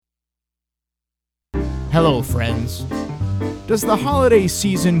Hello, friends. Does the holiday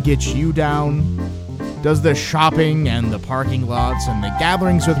season get you down? Does the shopping and the parking lots and the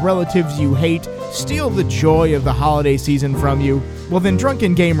gatherings with relatives you hate steal the joy of the holiday season from you? Well, then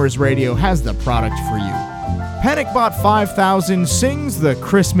Drunken Gamers Radio has the product for you. PanicBot 5000 sings the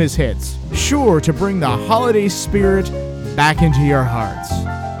Christmas hits, sure to bring the holiday spirit back into your hearts.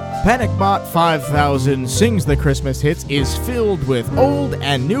 PanicBot 5000 sings the Christmas hits is filled with old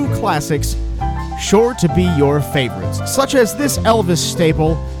and new classics, sure to be your favorites, such as this Elvis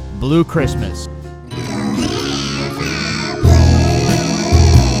staple, Blue Christmas.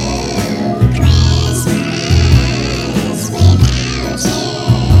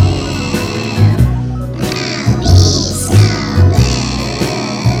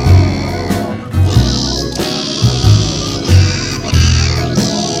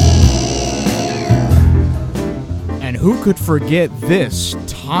 Who could forget this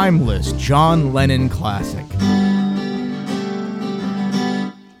timeless John Lennon classic?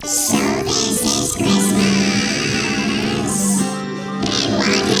 So this is Christmas, and what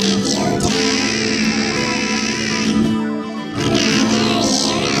have you done? Another year over,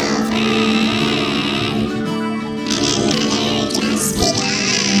 another just begun.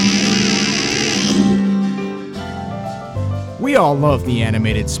 We all love the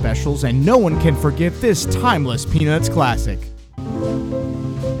animated specials, and no one can forget this timeless Peanuts classic.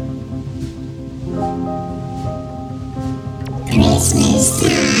 Christmas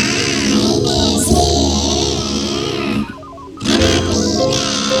time is here.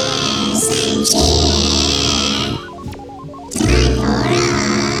 Happiness and cheer. Time for all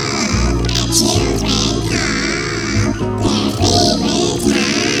the children call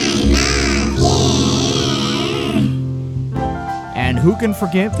their favorite time of year. And who can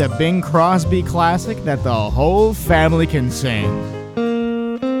forget the Bing Crosby classic that the whole family can sing?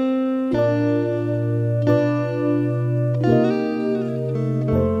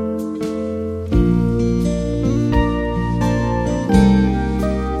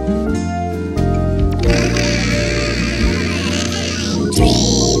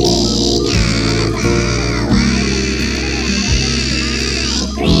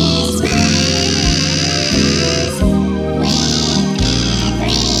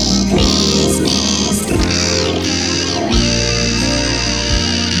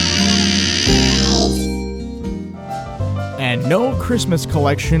 And no Christmas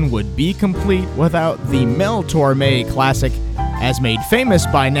collection would be complete without the Mel Torme classic, as made famous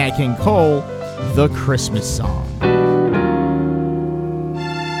by Nat King Cole, The Christmas Song.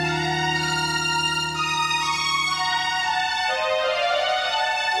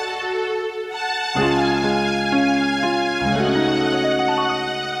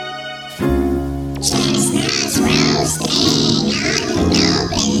 Chestnuts roasting on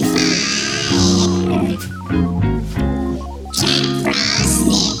an open fire. Jack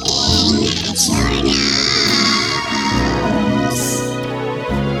Frost nipping at your nose.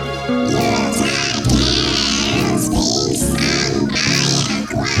 Yuletide carols being sung by a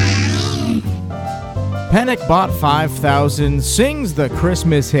choir. PanicBot 5000 sings the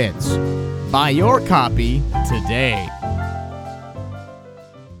Christmas hits. Buy your copy today.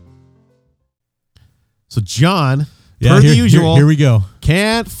 So John, Yeah, per the usual, here we go.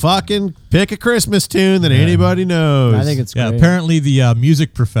 Can't fucking pick a Christmas tune that anybody knows. I think it's great. Apparently the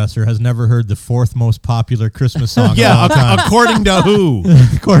music professor has never heard the fourth most popular Christmas song. yeah, of all time. according to who?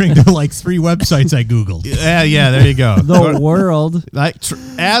 According to like 3 websites I googled. Yeah, there you go. The world. Like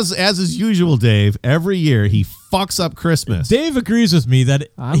as is usual, Dave. Every year he fucks up Christmas. Dave agrees with me that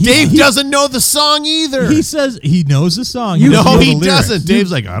Dave doesn't know the song either. He says he knows the song. No, doesn't know he the lyrics. doesn't.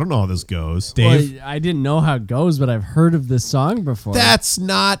 Dave's like, I don't know how this goes. Dave, Well, I didn't know how it goes, but I've heard of this song before. That's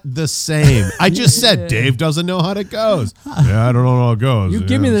not the same. I just said Dave doesn't know how it goes. Yeah, I don't know how it goes. You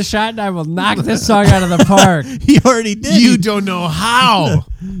give me the shot and I will knock this song out of the park. he already did. You don't know how.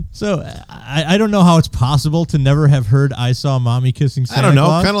 So I don't know how it's possible to never have heard I Saw Mommy Kissing Santa I don't know.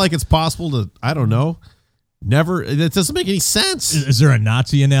 Claus. Kind of like it's possible to, I don't know. Never. It doesn't make any sense. Is there a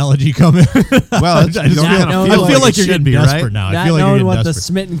Nazi analogy coming? Well, it's, I just feel like you're getting desperate now. I Not feel like you're knowing getting what the desperate.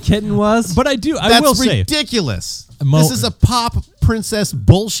 smitten kitten was. But I do. I That's will say. ridiculous. This is a pop princess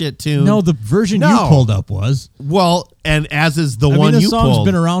bullshit tune. No, the version you No. pulled up was. Well, and as is the I one mean, the you song's pulled.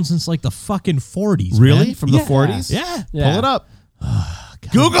 been around since like the fucking 40s. Really? man. From the 40s? Yeah. Yeah. Pull it up.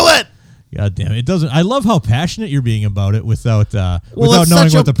 Google it. God damn it! It doesn't. I love how passionate you're being about it without Well, without it's knowing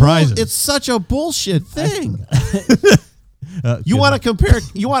such what the prize is. It's such a bullshit thing. You good. want to compare?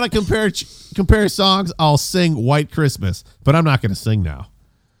 You want to compare songs? I'll sing White Christmas, but I'm not going to sing now.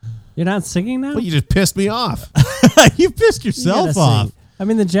 You're not singing now? Well, you just pissed me off. You pissed yourself gotta off. sing. I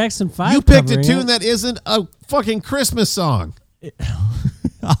mean, the Jackson 5. You picked a covering tune it. that isn't a fucking Christmas song.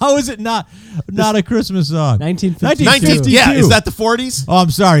 How is it not a Christmas song? 1952. Yeah, is that the 40s? Oh, I'm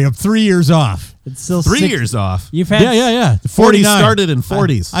sorry. I'm 3 years off. It's still 3 six- years off. You've had Yeah. The 40s 49 started in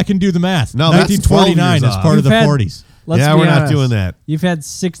 40s. I can do the math. No, that's 1949 12 years is part of off. the You've had- 40s. Let's Yeah, be we're not honest. doing that. You've had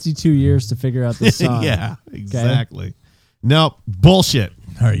 62 years to figure out this song. Yeah, exactly. Nope, bullshit.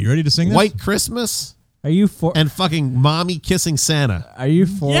 All right, you ready to sing this? White Christmas Are you for? and fucking mommy kissing Santa. Are you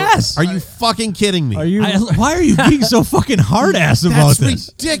for? Yes. Are you fucking kidding me? Are you? Why are you being so fucking hard ass about That's this?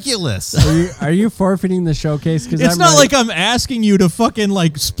 ridiculous. Are you forfeiting the showcase? Because It's not like I'm asking you to fucking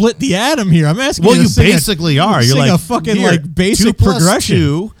like split the atom here. I'm asking Well, you you to sing basically are. You're sing like a fucking here, like basic 2 plus progression.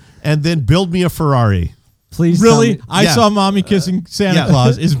 2, and then build me a Ferrari. Please Really? tell me. I Yeah. saw mommy kissing Santa Yeah.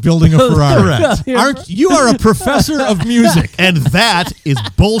 Claus is building a Ferrari. Correct. Aren't you are a professor of music? And that is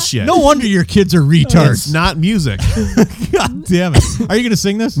bullshit. No wonder your kids are it's retards. not music. God damn it. Are you going to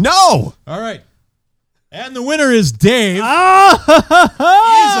sing this? No. All right. And the winner is Dave.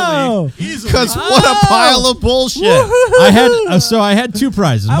 Oh! Easily. Because what a pile of bullshit. I had 2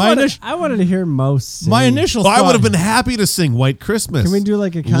 prizes. I wanted to hear most. My initial Well, I thought, would have been happy to sing White Christmas. Can we do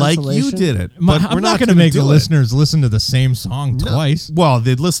like a like consolation? you did it? My- But I'm we're not going to gonna make do the it. listeners listen to the same song No. twice. Well,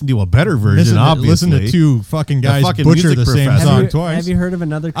 they'd listen to a better version, Listen obviously. to 2 fucking guys fucking butcher music the same professor. song Have you, twice. have you heard of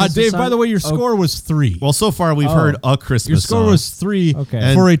another Christmas Dave, song? by the way, your Oh, score was 3. Well, so far we've Oh. heard a Christmas Your score song. was 3 Okay.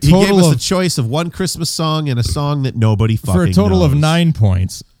 And for a he gave total us of a choice of one Christmas song and a song that nobody fucking for a total of knows. 9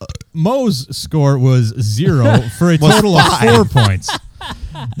 points. Mo's score was 0 for a Was total of 5. 4 points.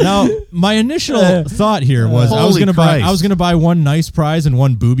 Now, my initial thought here was I was Holy going to Christ. buy one nice prize and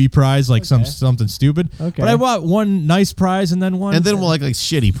one booby prize, like something stupid. Okay. But I bought one nice prize and then one And then we'll like a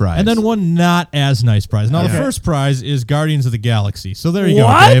shitty prize. and then one not as nice prize. Now, the Okay. first prize is Guardians of the Galaxy. So there you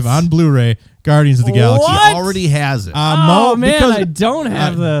What? go, Dave, on Blu-ray, Guardians of the Galaxy. he What? already has it. Oh, Mo, man, because I don't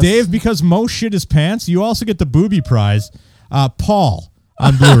have this. Dave, because Mo shit his pants, you also get the booby prize. Paul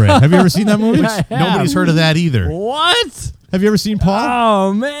on Blu-ray. Have you ever seen that movie? I have. Nobody's heard of that either. What? Have you ever seen Paul?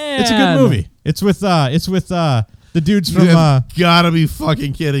 Oh man, It's a good movie. It's with the dudes You from have gotta be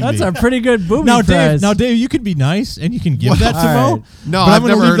fucking kidding That's me. a pretty good booby now prize. Dave, you could be nice and you can give that to All Mo. right. No, but I've I'm going to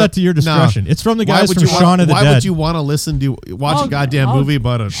never leave heard that of- to your discretion. No. It's from the Why guys would from you Shaun want, of the why Dead. would you want to listen to watch I'll- a goddamn I'll- movie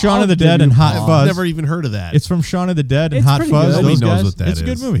about a Shaun I'll of the give Dead you and Hot Paul. Fuzz. I've never even heard of that. It's from Shaun of the Dead and It's Hot pretty Fuzz. good. Nobody Those knows guys. what that It's a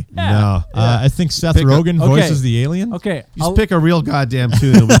good is. movie. No. I think Seth Pick a- Rogen Okay. voices the alien. Okay, Just pick a real goddamn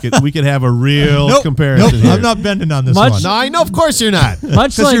tune and we could have a real Nope. comparison Nope. here. I'm not bending on this Much- one. No, I know. Of course you're not.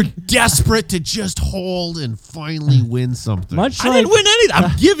 Much Because you're like- desperate to just hold and finally win something. much I like didn't win anything.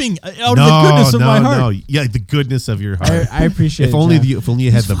 I'm giving out no, of the goodness of no, my heart. no. Yeah, the goodness of your heart. I appreciate. if it, only Jeff. if only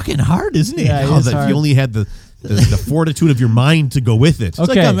you had It's the fucking hard, isn't it? Yeah, oh, it's if hard. you only had the fortitude of your mind to go with it. It's like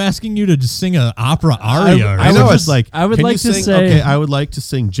Okay. I'm asking you to just sing an opera aria. or I know something. it's like I would can like you to sing, say- okay, I would like to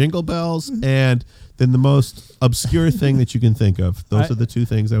sing Jingle Bells and then the most obscure thing that you can think of. Those are the two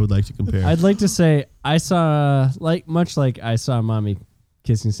things I would like to compare. I'd like to say I saw much like I saw Mommy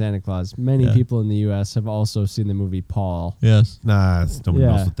Kissing Santa Claus. Many Yeah. people in the U.S. have also seen the movie Paul. Yes. Nah, nobody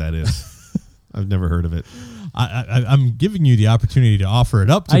Yeah. knows what that is. I've never heard of it. I'm giving you the opportunity to offer it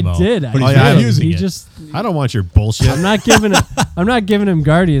up to I Mo. did. But I he's yeah, not did. using He it. just. I don't want your bullshit. I'm not giving it. I'm not giving him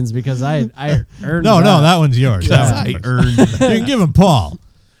Guardians because I earned. No, that one's yours. Because That I one's earned yours. You can give him Paul.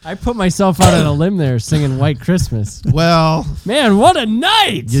 I put myself out on a limb there singing White Christmas. Well, Man, what a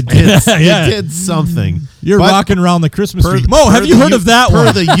night! you did Yeah. you did something. You're But rocking around the Christmas per- tree. Mo, have per you the heard u- of that per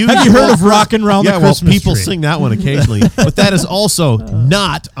one? the Have you usual- heard of rocking around Yeah, the well, Christmas people tree? sing that one occasionally, but that is also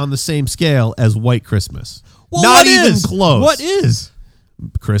not on the same scale as White Christmas. Well, not what even is? close. What is?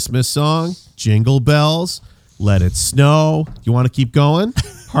 Christmas song, Jingle Bells, Let It Snow. You want to keep going?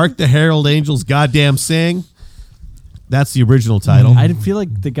 Hark the Herald Angels goddamn sing. That's the original title. I feel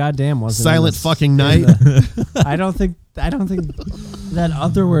like the goddamn wasn't in Silent this- fucking in night. the- I don't think that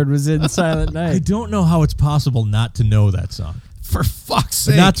other word was in Silent I Night. don't know how it's possible not to know that song. For fuck's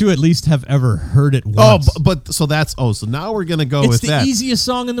But sake. not to at least have ever heard it Oh, once. but so that's so now we're gonna go It's with the that. easiest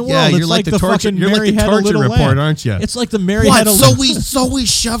song in the world. Yeah, it's you're like the torture- fucking you're like Mary the Had a torture Little report, Lamb. aren't you? It's like the Mary What? Had a So we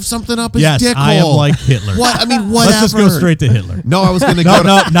shove something up his Yes, dick I am hole. like Hitler. What? I mean, whatever. Let's just go straight to Hitler. No, I was gonna No, go.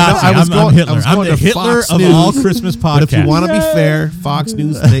 no, to, Nazi. I was I'm going, Hitler. I was I'm going the to Hitler Fox of News. all Christmas But if you podcasts. want to be fair, Fox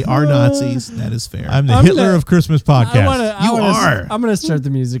News, they are Nazis. That is fair. I'm the I'm Hitler gonna- of Christmas I podcasts. wanna, You are. I'm gonna start the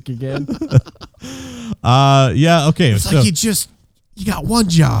music again. Yeah, okay. it's So, like you got one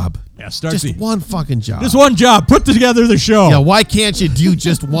job. yeah, start Just the, one fucking job. just one job. Put together the show. Yeah, why can't you do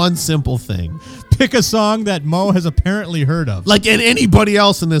just one simple thing? Pick a song that Mo has apparently heard of. Like anybody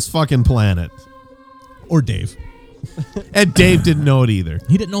else in this fucking planet. Or Dave. And Dave didn't know it either.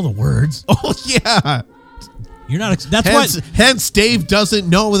 He didn't know the words. Oh, yeah. You're not. That's why. Hence, Dave doesn't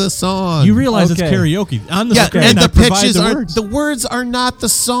know the song. You realize Okay. it's karaoke on the yeah, screen. and I the provide pitches are words. the words are not the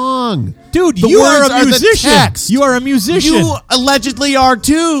song. Dude, The you are words a the musician. text. You are a musician. You allegedly are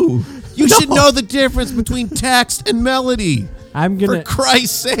too. You should know the difference between text and melody. I'm For gonna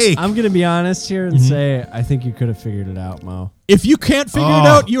Christ's sake. I'm gonna be honest here and say I think you could have figured it out, Mo. If you can't figure it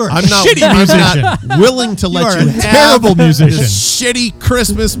out, you are a I'm not, shitty musician. I'm not willing to let are you a have terrible musician. this shitty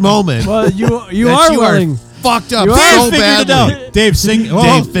Christmas moment. Well, you that are you willing. Are fucked up You are so Dave figured badly. it out. Dave, sing.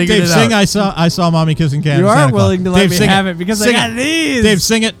 Dave figured Dave, it sing. out. I saw mommy kissing Santa You are Claus. willing to let Dave, me sing have it. it because I Sing got it. these. Dave,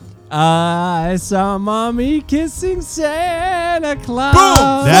 sing it. I saw mommy kissing Santa Claus.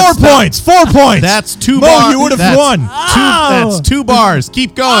 Boom. That's 4 points. 4 points. That's 2 Mo, bars. you would have That's won. That's 2 bars.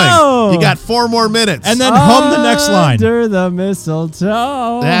 Keep going. Oh. You got 4 more minutes. And then hum the next line. Under the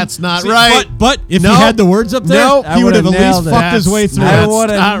mistletoe. that's not See, right. But if No. he had the words up there, Nope. he would have at least nailed it. fucked his way That's through not- I it. would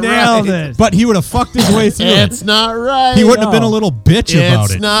have not nailed right. it. But he would have fucked his way through It's it. not right. He wouldn't have been No. a little bitch about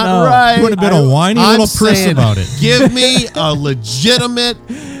It's it. not No. right. He would have been a whiny I'm little priss saying, about it. Give me a legitimate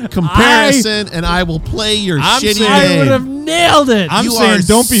comparison, and I will play your shitty I game. would have nailed it. I'm You saying are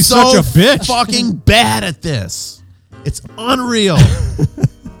don't be so such a bitch. Fucking bad at this. It's unreal.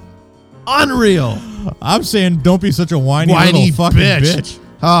 Unreal. I'm saying don't be such a whiny Whiny little fucking bitch.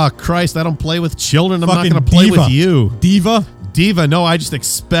 Oh, Christ, I don't play with children. I'm not Fucking going to play diva. with you. Diva. Diva, no, I just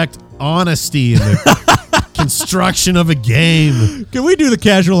expect honesty in the construction of a game. Can we do the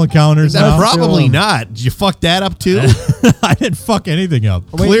casual encounters now? Probably not. Did you fuck that up too? I didn't fuck anything up.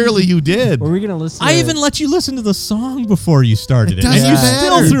 Clearly you did. Were we gonna listen? I to even let you listen to the song before you started it. It And doesn't you matter.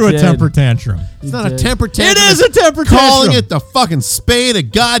 still threw a You temper did. tantrum. It's not a did. temper It tantrum. is a temper tantrum. Calling it the fucking spade a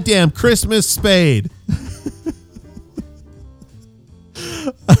goddamn Christmas spade.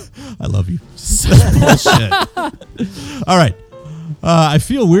 I love you. Bullshit. All right. I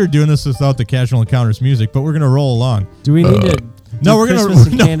feel weird doing this without the casual encounters music, but we're gonna roll along. Do we need to? No, do we're gonna- Christmas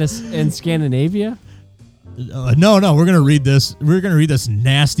in no. in Scandinavia. No, we're gonna read this. We're gonna read this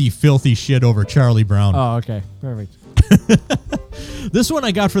nasty, filthy shit over Charlie Brown. Oh, okay, perfect. This one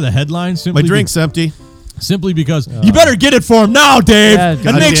I got for the headline. My Simply drink's empty. simply because you better get it for him now, Dave, Yeah, and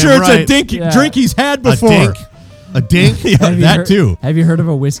make goddamn sure it's a right. dink, Yeah. drink he's had A before. dink. A dink? Yeah, Have you that heard- too. Have you heard of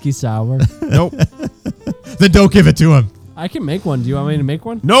a whiskey sour? Nope. Then don't give it to him. I can make one. Do you want me to make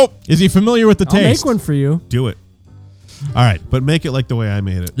one? Nope. Is he familiar with the I'll taste? make one for you. Do it. All right. But make it like the way I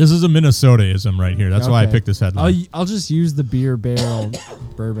made it. This is a Minnesotaism right here. That's why I Okay. picked this headline. I'll just use the beer barrel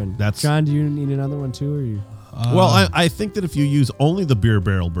bourbon. That's- John. Do you need another one too, or you? Well, I think that if you use only the beer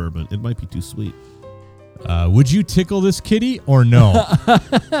barrel bourbon, it might be too sweet. Would you tickle this kitty or no?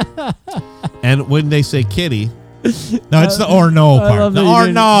 And when they say kitty, No, it's the or no I part. love The that you or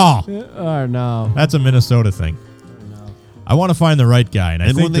didn't- no. Oh no. That's a Minnesota thing. I want to find the right guy, and I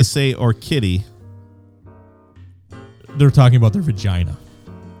and think when they say or kitty, they're talking about their vagina.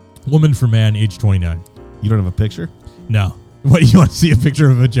 Woman for man, age 29. you don't have a picture? No. What, you want to see a picture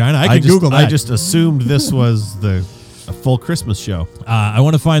of a vagina? I can Google that. I just assumed this was a full Christmas show. I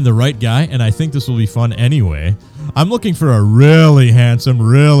want to find the right guy, and I think this will be fun anyway. I'm looking for a really handsome,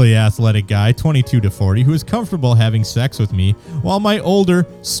 really athletic guy, 22 to 40, who is comfortable having sex with me while my older,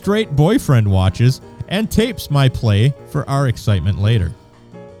 straight boyfriend watches and tapes my play for our excitement later.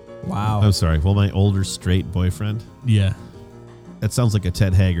 Wow. I'm sorry. Well, my older straight boyfriend. Yeah. That sounds like a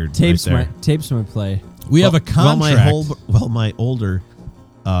Ted Haggard. Tapes right my there. tapes my play. We have a contract. My older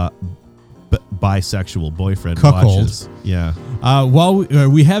bisexual boyfriend Cuckold. watches. Yeah. While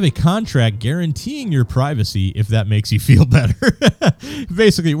we have a contract guaranteeing your privacy, if that makes you feel better.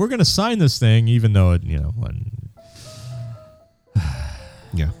 Basically, we're going to sign this thing, even though it, Yeah.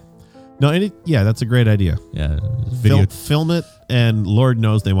 No, that's a great idea. video. Film it, and Lord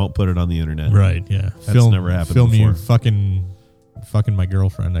knows they won't put it on the internet. Right, yeah. That's never happened Film you before. fucking my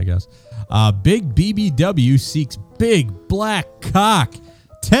girlfriend, I guess. Big BBW seeks big black cock,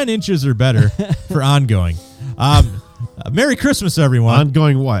 10 inches or better for ongoing. Merry Christmas, everyone.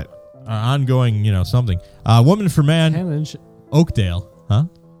 Ongoing what? Ongoing, something. Woman for man, 10 inch. Oakdale. Huh?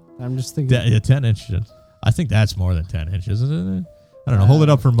 I'm just thinking. 10 inches. I think that's more than 10 inches, isn't it? I don't know. Hold it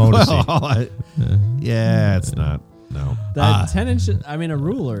up for Mo to see. Yeah, it's not. No. That 10 inches. I mean, a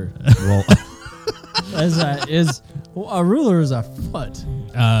ruler Well, a ruler is a foot.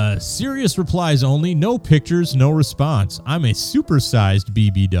 Serious replies only. No pictures, no response. I'm a supersized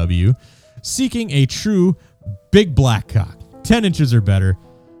BBW seeking a true big black cock. 10 inches or better.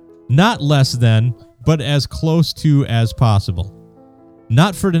 Not less than, but as close to as possible.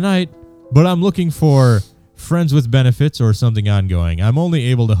 Not for tonight, but I'm looking for friends with benefits or something ongoing. I'm only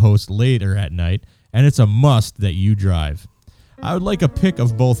able to host later at night, and it's a must that you drive. I would like a pic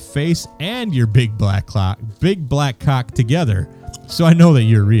of both face and your big black cock together, so I know that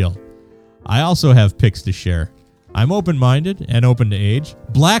you're real. I also have pics to share. I'm open-minded and open to age.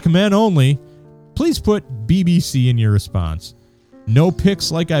 Black men only. Please put BBC in your response. No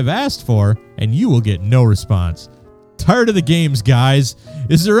pics like I've asked for, and you will get no response. Tired of the games, guys.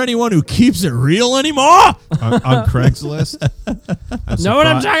 Is there anyone who keeps it real anymore? On Craigslist? Know what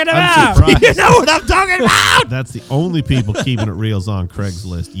I'm talking I'm about? surprised. You know what I'm talking about? That's the only people keeping it real is on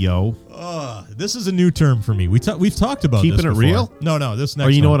Craigslist, yo. This is a new term for me. We've talked about Keeping this it before. real? No, this next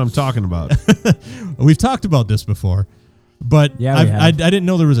Or you know one. what I'm talking about. We've talked about this before, but Yeah, we have. I didn't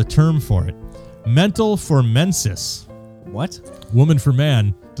know there was a term for it. Mental for menses. What? Woman for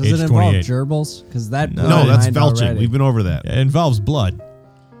man, Does age it involve 28. gerbils? Because that No, blew my No, that's mind belching. already. We've been over that. It involves blood,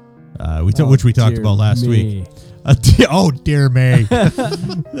 which we talked dear about last me. week. Oh, dear me.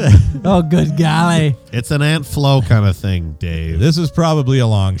 Oh, good golly. It's an Ant Flow kind of thing, Dave. This is probably a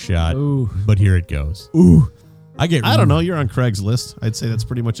long shot, Ooh. but here it goes. Ooh. I don't know. You're on Craigslist. I'd say that's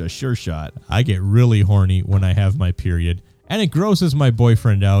pretty much a sure shot. I get really horny when I have my period, and it grosses my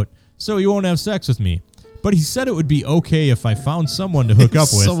boyfriend out, so he won't have sex with me. But he said it would be okay if I found someone to hook up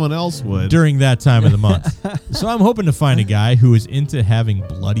with Someone else would. during that time of the month. So I'm hoping to find a guy who is into having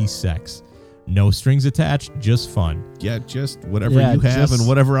bloody sex. No strings attached, just fun. Yeah, just whatever Yeah, you have just- and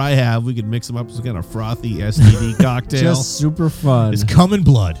whatever I have, we could mix them up as kind of frothy STD cocktail. Just super fun. It's coming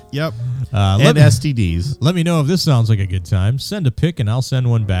blood. Yep. Let And me- STDs. Let me know if this sounds like a good time. Send a pic and I'll send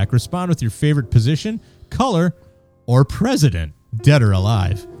one back. Respond with your favorite position, color, or president, dead or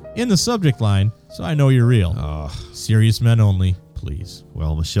alive, in the subject line so I know you're real. Serious men only, please.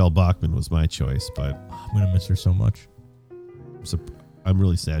 Well, Michelle Bachmann was my choice, but I'm going to miss her so much. I'm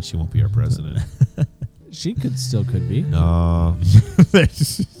really sad she won't be our president. She could be. No,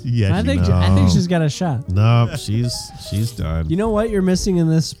 Yeah, I think No. she's got a shot. no, she's done. You know what you're missing in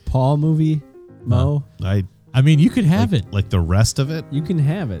this Paul movie, Mo? I mean, you could have it. Like the rest of it, You can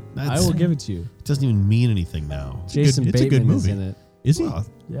have it. I That's- will give it to you. it doesn't even mean anything now. Jason it's a good Bateman is movie. in it. Is he? Well,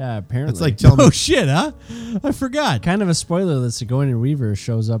 Yeah, apparently. it's like telling Oh me shit, huh? I forgot. kind of a spoiler that Sigourney Weaver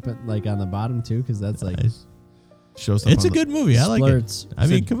shows up at, like on the bottom too, because that's like shows up It's a on good movie. I like splurts. it. I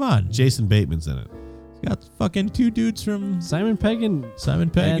mean, come on. Jason Bateman's in it. Got fucking two dudes from Simon Pegg and Simon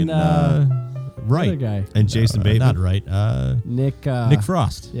Pegg and, And, other Wright. guy, And Jason Bateman. Not Wright. Nick. Nick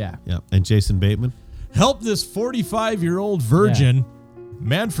Frost. Yeah. Yeah, and Jason Bateman. Help this 45-year-old virgin,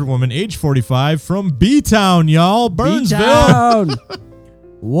 man for woman, age 45, from B-Town, y'all. Burnsville. B-Town.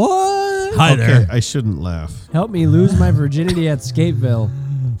 What? Hi there. I shouldn't laugh. Help me lose my virginity at Skateville.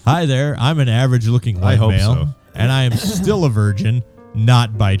 Hi there. I'm an average-looking white I hope male, so. and I am still a virgin,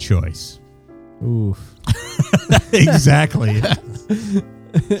 not by choice. Oof. Exactly.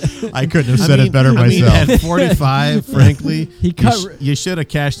 I couldn't have said it better myself. At 45, frankly, He cut- you should have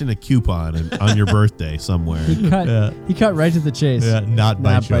cashed in a coupon on your birthday somewhere. He cut right to the chase. Yeah, not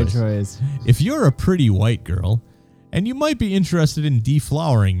by Not by choice. choice. If you're a pretty white girl and you might be interested in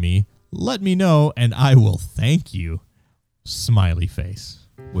deflowering me, let me know and I will thank you. Smiley face.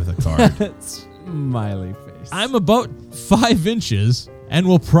 With a card. Smiley face. I'm about 5 inches and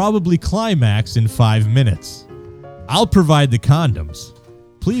will probably climax in 5 minutes. I'll provide the condoms.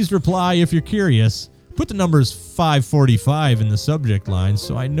 Please reply if you're curious. Put the numbers 545 in the subject line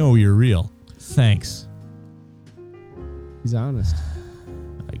so I know you're real. Thanks. He's honest.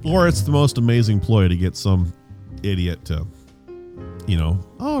 Or it's the most amazing ploy to get some idiot to,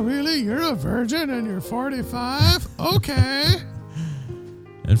 oh, really? You're a virgin and you're 45? Okay.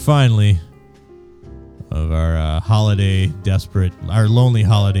 And finally, of our our lonely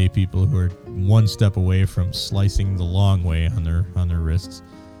holiday people who are one step away from slicing the long way on their wrists.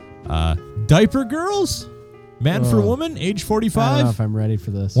 Diaper girls, man for woman, age I don't know 45. if I'm ready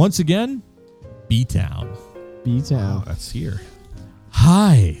for this. Once again, B-Town. B-Town. Oh, that's here.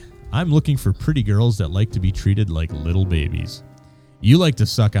 Hi, I'm looking for pretty girls that like to be treated like little babies. You like to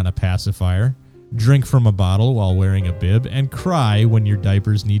suck on a pacifier, drink from a bottle while wearing a bib, and cry when your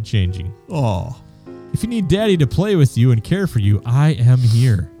diapers need changing. Oh. If you need daddy to play with you and care for you, I am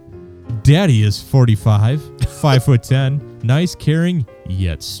here. Daddy is 45, 5'10", nice, caring,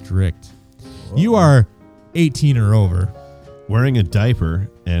 yet strict. You are 18 or over, Wearing a diaper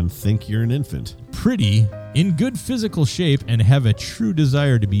and think you're an infant. pretty, in good physical shape, and have a true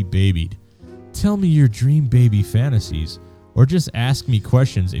desire to be babied. Tell me your dream baby fantasies, or just ask me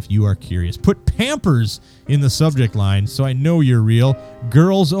questions if you are curious. Put Pampers in the subject line so I know you're real.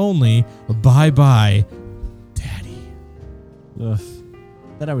 Girls only. Bye-bye, Daddy. Ugh.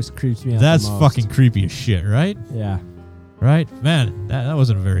 That always creeps me out. That's the most. fucking creepy as shit, right? Yeah. Right? Man, that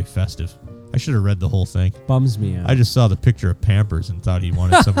wasn't very festive. I should have read the whole thing. Bums me out. I just saw the picture of Pampers and thought he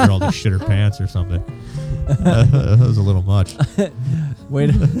wanted some girl to shit her pants or something. That was a little much.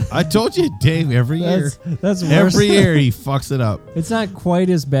 Wait, I told you, Dave, every year. that's worse. Every year he fucks it up. It's not quite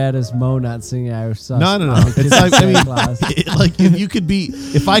as bad as Mo not singing Irish Sauce. No. It's like, I mean, like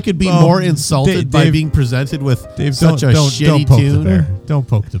if I could be more insulted by Dave, being presented with Dave, such a shitty don't poke tune. the bear. Don't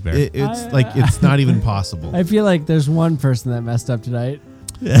poke the bear. It's not even possible. I feel like there's one person that messed up tonight.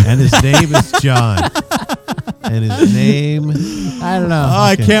 And his name is John. And his name, I don't know.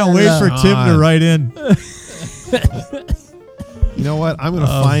 I can't wait for Tim to write in. you know what? I'm going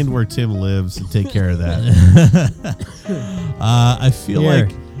to find where Tim lives and take care of that. I feel Here,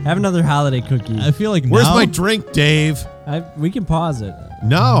 like have another holiday cookie. I feel like Where's now, my drink, Dave? We can pause it.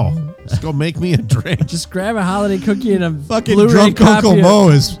 No. Just go make me a drink. Just grab a holiday cookie and a fucking Blu-ray drunk copy Uncle of-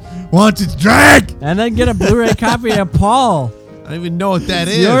 Mo wants his drink. and then get a Blu-ray copy of Paul. I don't even know what that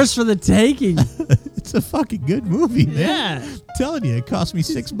It's is. yours for the taking. It's a fucking good movie, man. Yeah, I'm telling you, it cost me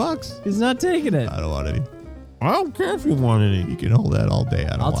 $6. he's not taking it. I don't want any. I don't care if you want any. You can hold that all day.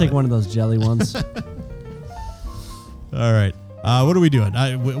 I'll take one of those jelly ones. All right. What are we doing?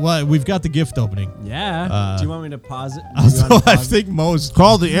 We've got the gift opening. Yeah. Do you want me to pause it? Also, I think Mo's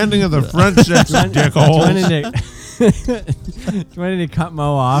Called the ending of the friendship, dickhole. Do you want me to cut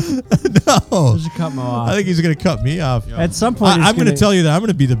Mo off? no. Just cut Mo off. I think he's going to cut me off. At some point, I'm going to tell you that I'm going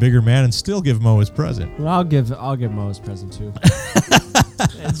to be the bigger man and still give Mo his present. Well, I'll give Mo his present too.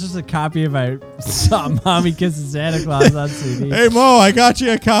 It's just a copy of I saw Mommy Kissing Santa Claus on CD. Hey, Mo, I got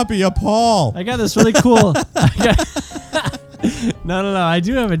you a copy of Paul. I got this really cool. No. I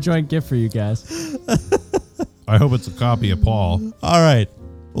do have a joint gift for you guys. I hope it's a copy of Paul. All right.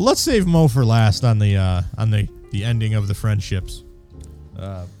 Well, let's save Mo for last on the ending of the friendships.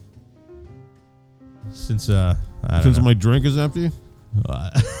 Since I don't Since know. my drink is empty?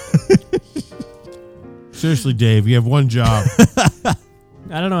 Seriously, Dave, you have one job.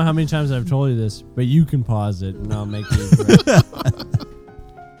 I don't know how many times I've told you this, but you can pause it and I'll make you correct.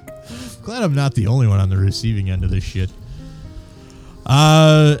 Glad I'm not the only one on the receiving end of this shit.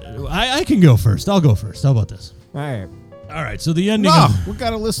 I can go first. I'll go first. How about this? All right. All right. So the ending. No, Of, we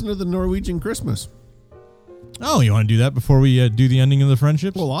got to listen to the Norwegian Christmas. oh, you want to do that before we do the ending of the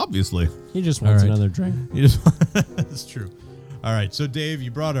friendships? Well, obviously. He just wants All right. another drink. You just that's true. All right. So Dave,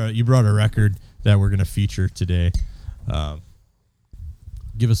 you brought a record that we're gonna feature today.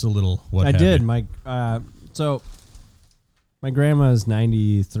 Give us a little. What I have did. you. So my grandma is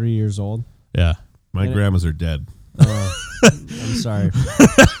 93 years old. Yeah. My And it- grandmas are dead. I'm sorry.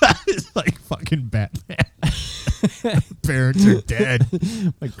 It's like fucking Batman. Parents are dead.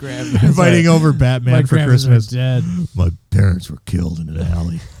 My grandma Fighting over Batman my for grandmas Christmas. are dead My parents were killed in an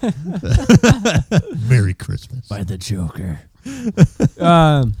alley. Merry Christmas. by the Joker.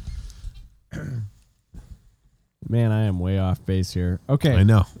 Man, I am way off base here. Okay. I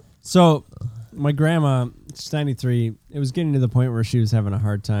know. So, my grandma, she's 93. It was getting to the point where she was having a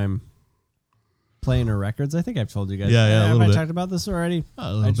hard time playing her records. I think I've told you guys. Yeah, a Have little I bit. talked about this already? A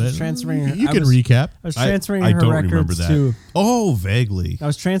little I was bit. transferring her. You I can was- recap. I was transferring I her don't remember records that. to. Oh, vaguely. I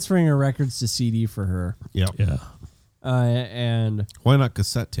was transferring her records to CD for her, Yep. Yeah. and Why not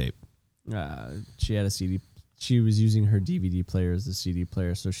cassette tape? she had a CD. She was using her DVD player as the CD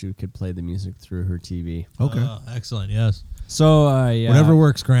player, so she could play the music through her TV. Okay. Excellent. Yes. So, yeah, Whatever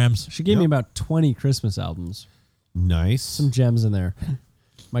works, Grams. She gave me about 20 Christmas albums. Nice. Some gems in there.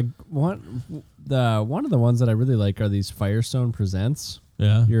 One of the ones that I really like are these Firestone Presents.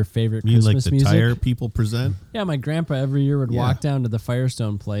 Yeah. Your favorite You mean like Christmas the music. tire people present? Yeah, my grandpa every year would Yeah. walk down to the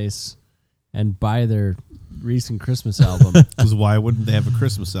Firestone place and buy their recent Christmas album. Because why wouldn't they have a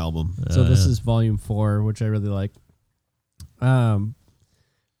Christmas album? So this is volume 4, which I really like.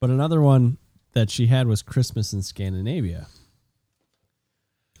 But another one that she had was Christmas in Scandinavia,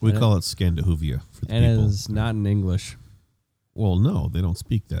 We And call it Scandahuvia for the and people. it is not in English. Well, no, they don't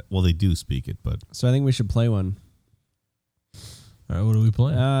speak that. Well, they do speak it, but So I think we should play one. All right. What are we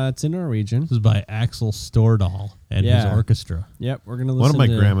playing? It's in Norwegian. This is by Axel Stordahl and his Yeah. orchestra. Yep, we're gonna listen. one of my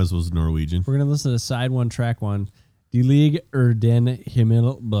to, grandmas was Norwegian. We're gonna listen to side 1, track 1. Die Lieg den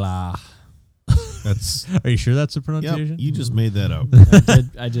Himmel blah. That's Are you sure that's the yep, pronunciation? you just made that up.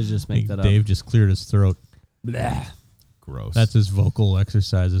 I did just I make think that up. Dave just cleared his throat. Blah. Gross. That's his vocal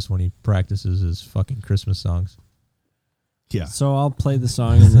exercises when he practices his fucking Christmas songs. yeah. So I'll play the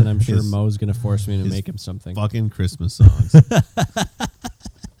song, and then I'm sure His- Mo's gonna force me to his make him something. Fucking Christmas songs.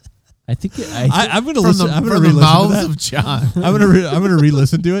 I think I'm gonna From listen. the, I'm gonna from the re-listen to mouths that. of John. I'm gonna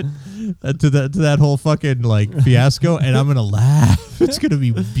re-listen to it to that whole fucking like fiasco, and I'm gonna laugh. It's gonna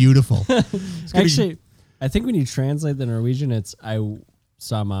be beautiful. It's gonna be- actually, I think when you translate the Norwegian, it's I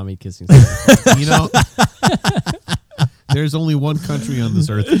saw mommy kissing Santa. You know, there's only one country on this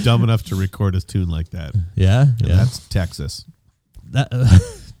earth dumb enough to record a tune like that. Yeah, And yeah. that's Texas.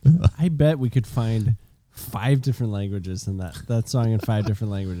 I bet we could find 5 different languages in that song in 5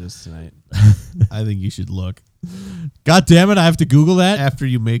 different languages tonight. I think you should look God damn it! I have to Google that. after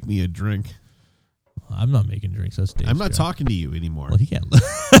you make me a drink. I'm not making drinks. That's Dave's I'm not job. talking to you anymore. Well, he can't.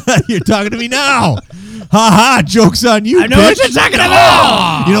 You're talking to me now. Ha ha! Joke's on you. I know bitch. what you're talking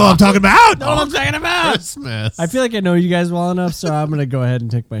about. You know what I'm talking about? Know what I'm talking about. Christmas. I feel like I know you guys well enough, so I'm gonna go ahead and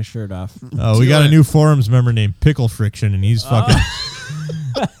take my shirt off. Oh, we got a new forums member named Pickle Friction, and he's fucking.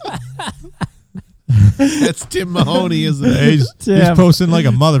 That's Tim Mahoney, isn't it? He's Tim. posting like a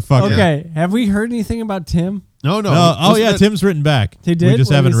motherfucker. Okay, have we heard anything about Tim? No. No, oh Wasn't yeah, it- Tim's written back. He did. We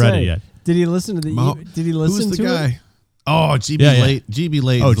just What did haven't he read say? it yet. Did he listen to the? Did he listen Who's the to guy? it? Oh, GB Yeah, yeah. Late. GB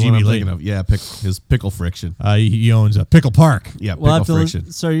Late. Oh, is the one GB I'm Late. thinking of. Yeah, his Pickle Friction. He owns a Pickle Park. Yeah, We'll have Pickle to Friction.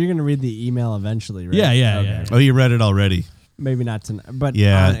 listen. So you're gonna read the email eventually, right? Yeah, yeah, Okay. yeah. Oh, you read it already? Maybe not tonight, but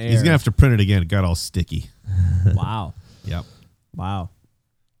Yeah, on air. he's gonna have to print it again. It got all sticky. Wow, Yep. wow.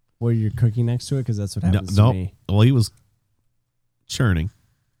 Were you cooking next to it? Because that's what No, happens to no. me. Well, he was churning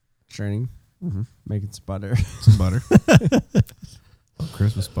Churning, making some butter. some butter.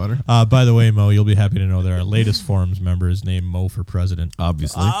 Christmas butter, By the way, Mo, you'll be happy to know that our latest forums member is named Mo for president.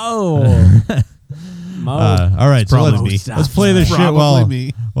 obviously. Oh, Mo. All right, so probably let's, me. let's play this shit Probably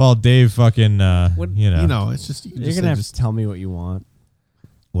me. while Dave fucking, What- you know. You know, it's just you can You're just gonna say have just to tell me what you want.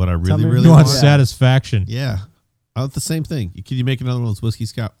 what I tell really, me really You want Yeah. want. satisfaction. Yeah, I want the same thing. Can you make another one of those whiskey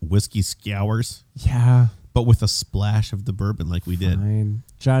scours, Yeah, but with a splash of the bourbon like we did? fine.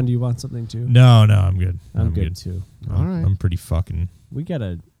 John, do you want something too? No, I'm good. I'm good too. All right. I'm pretty fucking. We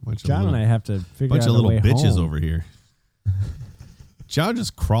gotta. Bunch of John and little- I have to figure bunch out of a little way bitches home. over here. John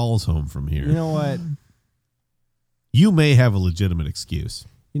just crawls home from here. You know what? You may have a legitimate excuse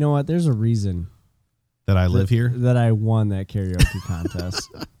You know what? There's a reason that I live here. that I won that karaoke contest.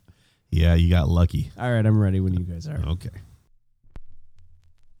 Yeah, you got lucky. All right, I'm ready when you guys are. Okay.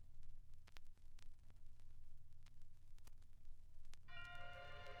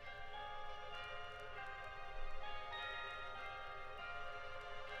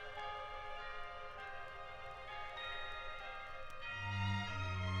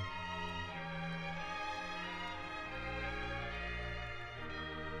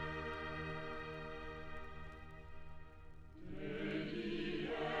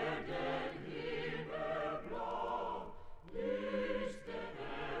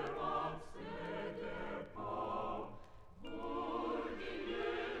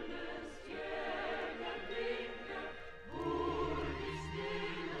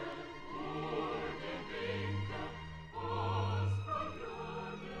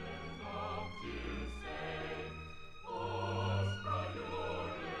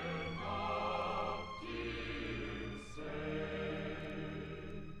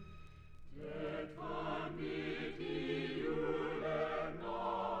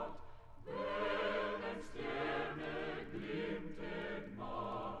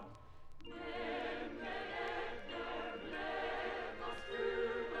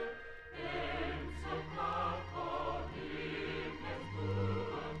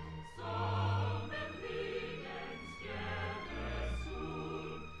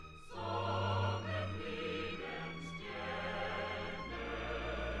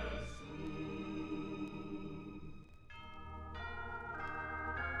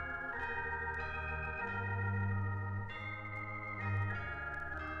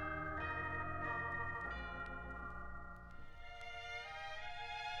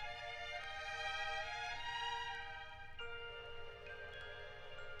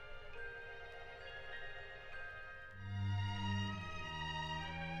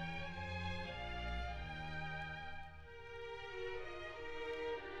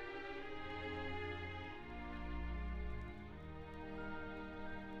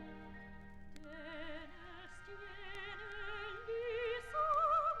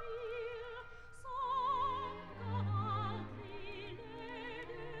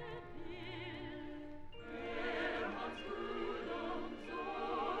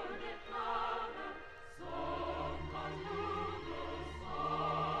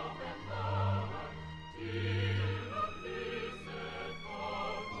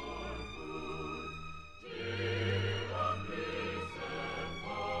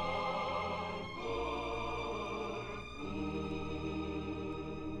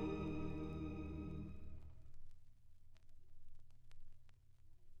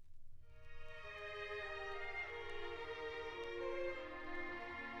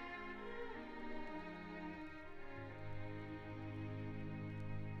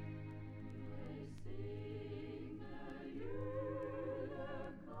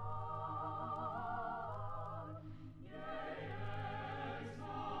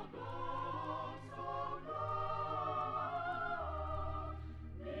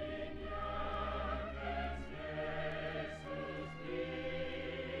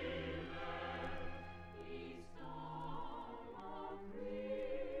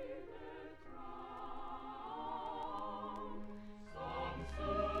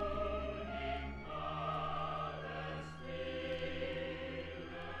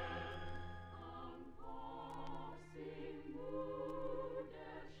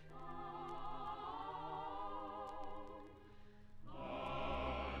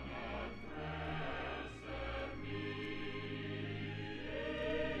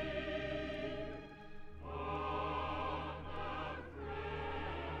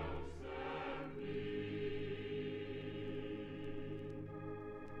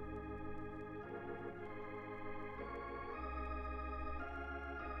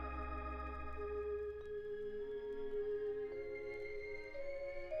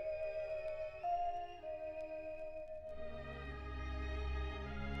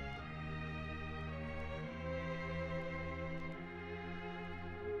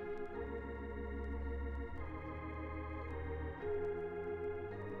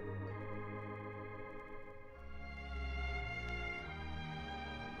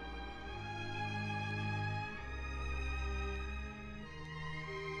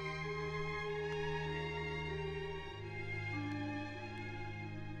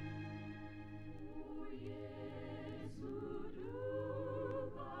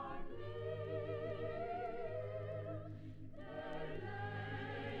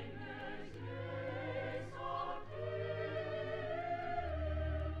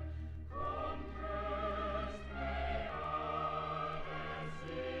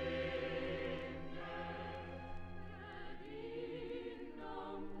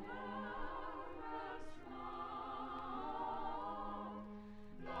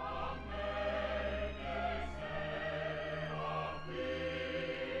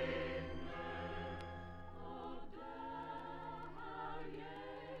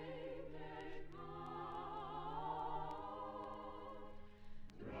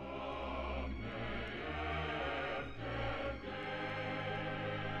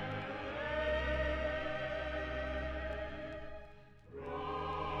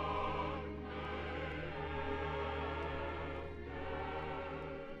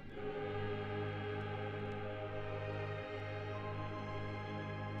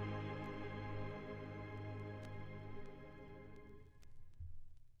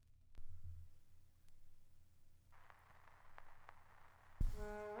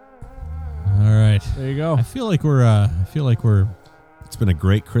 right. There you go. I feel like we're It's been a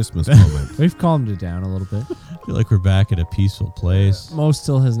great Christmas moment. We've calmed it down a little bit. back at a peaceful place. Mo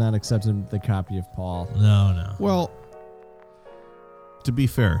still has not accepted the copy of Paul. No. Well, to be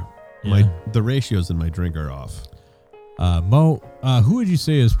fair, Yeah. the ratios in my drink are off. Mo, who would you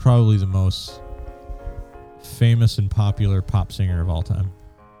say is probably the most famous and popular pop singer of all time?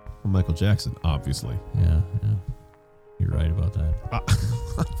 Well, Michael Jackson, obviously. Yeah. You're right about that.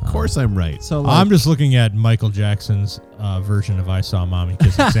 Of course I'm right. So I'm just looking at Michael Jackson's version of "I Saw Mommy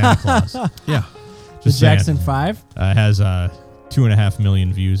Kissing Santa Claus." Yeah. the Just saying. Jackson 5. Has 2.5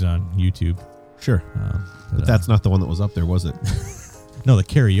 million views on YouTube. Sure. But that's not the one that was up there, was it? No, the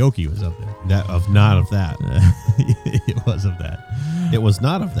karaoke was up there. Not of that. It was of that. It was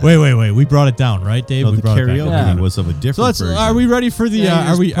not of that. Wait. We brought it down, right, Dave? No, we the brought it back karaoke down. Yeah. was of a different So let's. version. Are we ready for the?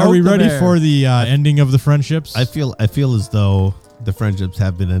 Yeah, you just Are we poked the ready bear. for the ending of the friendships? I feel as though the friendships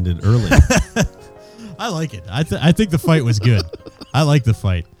have been ended early. I like it. I think the fight was good. I like the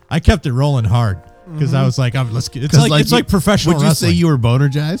fight. I kept it rolling hard because I was like, let's get. It's like professional Would you wrestling. say you were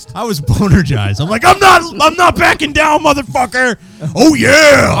bonergized? I was bonergized. I'm like, I'm not backing down, motherfucker. Oh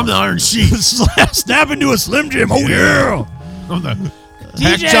yeah, I'm the Iron Sheik. snap into a Slim Jim. Oh yeah. I'm the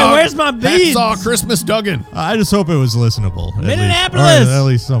DJ, where's my beads? Hacksaw Christmas Duggan. I just hope it was listenable. at least. Minneapolis! Or at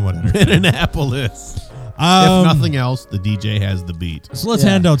least somewhat entertaining. Minneapolis. If nothing else, the DJ has the beat. So let's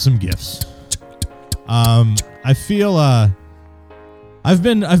Yeah. hand out some gifts. I feel I've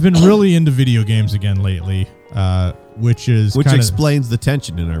been really into video games again lately, which kinda explains the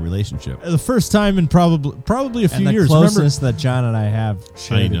tension in our relationship. the first time in probably a few And the years. Remember, closeness that John and I have I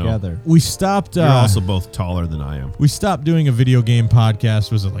shared know. together. we stopped. You're also both taller than I am. We stopped doing a video game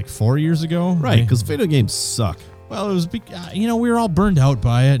podcast. Was it like 4 years ago? Right, because video games suck. Well, it was. We were all burned out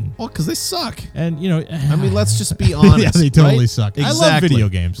by it, Well, because they suck. and I mean, let's just be honest. yeah, they totally right? suck. I love Exactly. video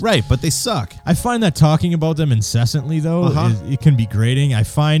games. Right, but they suck. I find that talking about them incessantly, though, it can be grating. I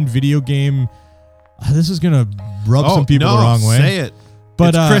find video game. This is gonna rub some people the wrong way. Say it.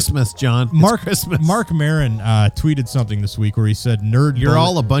 But, it's Christmas, John. It's Christmas. Mark Maron tweeted something this week where he said You're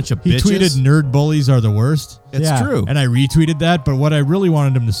all a bunch of He bitches. tweeted nerd bullies are the worst. It's Yeah. true. And I retweeted that, but what I really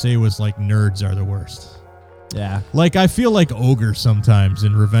wanted him to say was like nerds are the worst. Yeah. Like I feel like Ogre sometimes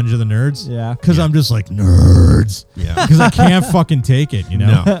in Revenge of the Nerds. Yeah. Because I'm just like nerds. Yeah. Because I can't fucking take it, you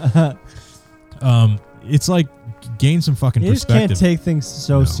know? No. It's like gain some fucking You just perspective. can't take things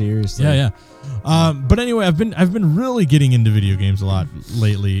so seriously. Yeah. But anyway, I've been really getting into video games a lot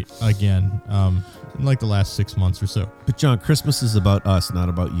lately again. In like the last 6 months or so. But John, Christmas is about us, not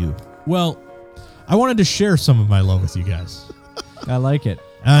about you. Well, I wanted to share some of my love with you guys. I like it.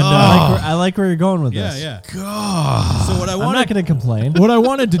 And I like where you're going with this. yeah. God. So what I I'm wanted not going to complain. what I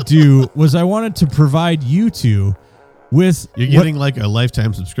wanted to do was I wanted to provide you two with You're getting like a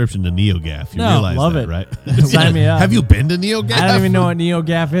lifetime subscription to NeoGaf. You No, realize love that, it. right? Sign me up. Have you been to NeoGaf? I don't even know what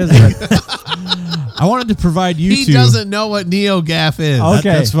NeoGaf is. But I wanted to provide you He two. doesn't know what NeoGaf is. Okay.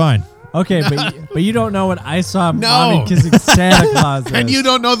 That's fine. okay, but you don't know what I saw No. Mommy kissing Santa Claus is. And you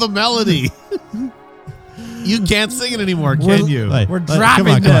don't know the melody. You can't sing it anymore, can you? Hey, We're come dropping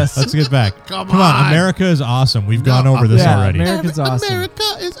on, come on. this. Let's get back. Come on. on. America is awesome. We've gone over this yeah, already. America's awesome. America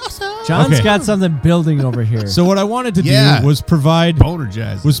is awesome. John's Okay. got something building over here. So what I wanted to Yeah. do was provide Boner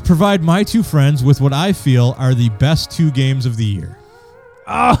jazz. my two friends with what I feel are the best two games of the year.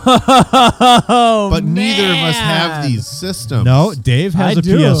 oh, But neither of us have man. these systems. No, Dave has I a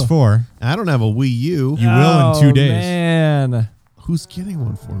do. PS4. I don't have a Wii U. You will in 2 days. Man. Who's getting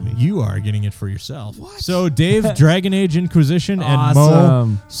one for me? You are getting it for yourself. What? So Dave, Dragon Age Inquisition, and Mo,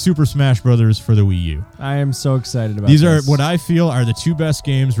 Awesome. Super Smash Brothers for the Wii U. I am so excited about These are this. what I feel are the two best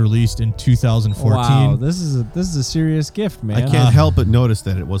games released in 2014. Wow, this is a serious gift, man. I can't help but notice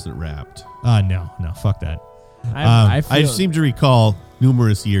that it wasn't wrapped. No, fuck that. I feel, I seem to recall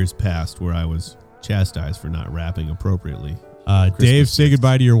numerous years past where I was chastised for not wrapping appropriately. Dave, say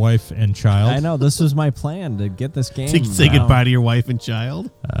goodbye to your wife and child. I know this was my plan to get this game. Say now. goodbye to your wife and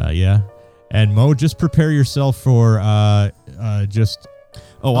child. Yeah. And Mo, just prepare yourself for just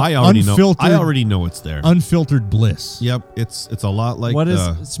Oh, I already know. unfiltered- I already know it's there. unfiltered bliss. Yep, it's a lot like What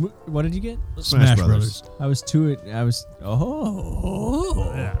did you get? Smash Brothers. I was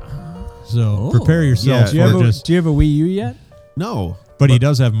So prepare yourself Yeah. for just. Do you have a Wii U yet? No. But he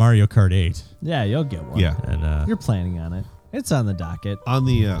does have Mario Kart 8. Yeah, you'll get one. Yeah. And You're planning on it. It's on the docket. On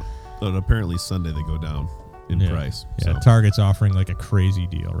the but apparently Sunday they go down in price. Yeah, So. Target's offering like a crazy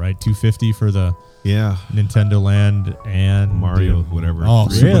deal, right? $250 for the Yeah. Nintendo Land and Mario, whatever. Oh,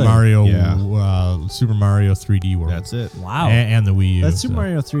 Really? Super Mario, Yeah. Super Mario 3D World. That's it. Wow. And the Wii U. That Super so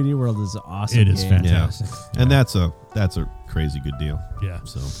Mario 3D World is an awesome. It is game. fantastic. And that's a crazy good deal. Yeah.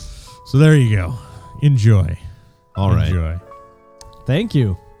 So So there you go. enjoy. All right. Enjoy. Thank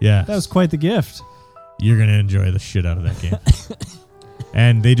you. Yeah. That was quite the gift. You're going to enjoy the shit out of that game.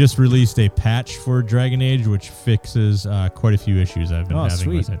 And they just released a patch for Dragon Age, which fixes quite a few issues I've been having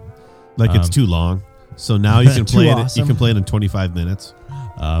sweet. with it. Like it's too long. So now you can Too play it. awesome. You can play it in 25 minutes.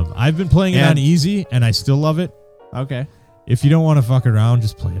 I've been playing it And- on easy, and I still love it. Okay. If you don't want to fuck around,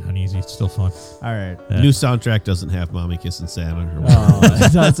 just play it on easy. It's still fun. All right. Yeah. New soundtrack doesn't have "Mommy Kissing Santa" or Oh,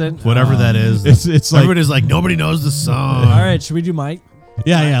 it doesn't. whatever that is. It's like Everybody's like, nobody knows the song. All right. Should we do Mike?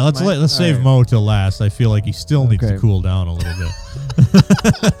 yeah. Let's Mike? save All right. Mo till last. I feel like he still needs Okay. to cool down a little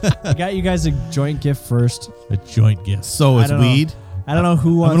bit. I got you guys a joint gift first. A joint gift. So I it's don't know. weed. I don't know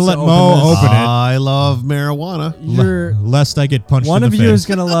who wants gonna let to open Mo this. open it. I love marijuana. You're, Lest I get punched one in of the you face. is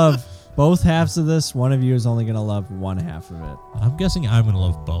going to love both halves of this. One of you is only going to love one half of it. I'm guessing I'm going to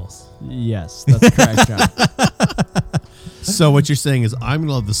love both. Yes, that's correct, John. So what you're saying is I'm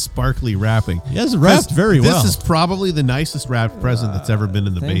gonna love the sparkly wrapping. Yes, wrapped very well. This is probably the nicest wrapped present that's ever been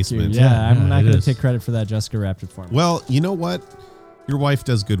in the Thank basement. you. Yeah, I'm Yeah, not it going to is. take credit for that. Jessica wrapped it for me. Well, you know what? Your wife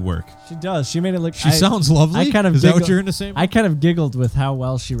does good work. She does. She made it look. She sounds lovely. I kind of Is that what giggled- you're going to say? I kind of giggled with how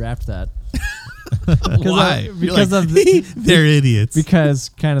well she wrapped that. Why? You're Because like, of the, they're idiots. because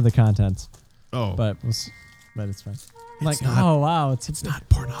kind of the contents, Oh, but it's fine. I'm like, not- oh wow, it's not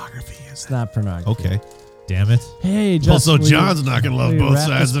pornography, is not pornography. Okay. Damn it. Hey, Well, just so John's not gonna love will you both wrap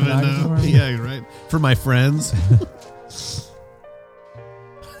sides this of it pornography now. for me? Yeah, right. For my friends.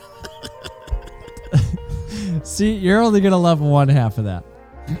 See, you're only gonna love one half of that.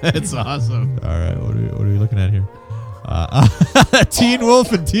 That's awesome. All right, what are we looking at here? Teen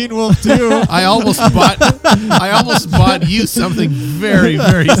Wolf and Teen Wolf 2. I almost bought you something very,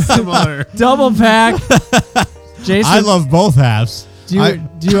 very similar. Double pack. Jason, I love both halves. Do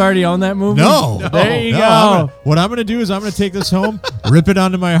you already own that movie? No. There you No, go. what I'm going to do is I'm going to take this home, rip it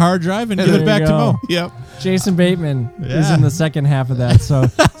onto my hard drive, and give There it back you to go. Mo. Yep. Jason Bateman is Yeah. in the second half of that.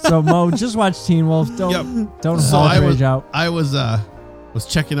 So Mo, just watch Teen Wolf. Don't So hold I rage out. was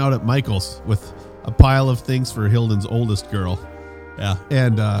checking out at Michael's with a pile of things for Hilden's oldest girl, Yeah.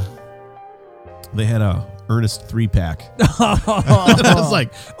 and they had a Ernest 3-pack. And I was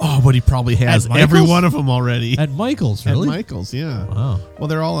like, oh, but he probably has At every Michael's? one of them already. At Michael's, At really? Michael's, yeah. Wow. Well,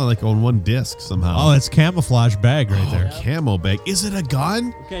 they're all on one disc somehow. Oh, it's camouflage bag right there. Camo bag. Is it a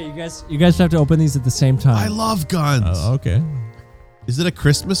gun? Okay, you guys have to open these at the same time. I love guns. Oh, okay. Is it a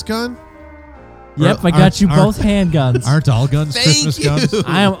Christmas gun? Yep, I got you both handguns. Aren't all guns Thank Christmas you. guns?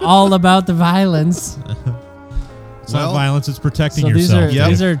 I am all about the violence. It's not Well, violence, it's protecting So yourself.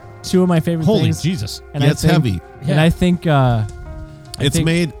 these are two of my favorite Holy things. Jesus. And Yeah, I it's think- heavy. And I think It's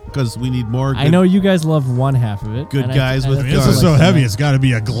made because we need more I know you guys love one half of it. Good and guys with I mean, feel this is guns. so like the heavy, next- it's got to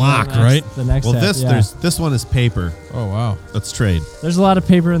be a Glock, the next- right? The next Well, half, yeah. this one is paper. Oh, wow. Let's trade. There's a lot of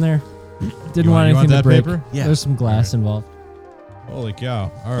paper in there. Didn't You want want anything that to break. paper? Yeah. There's some glass involved. Holy cow.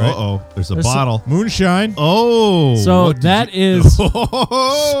 All Uh right. oh, there's a There's bottle. Moonshine. Oh, So what did that you- is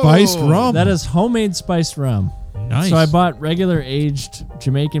Spiced rum. that is homemade spiced rum. Nice. So I bought regular aged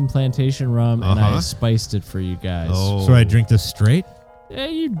Jamaican plantation rum and I Uh-huh. spiced it for you guys. Oh. So I drink this straight? Yeah,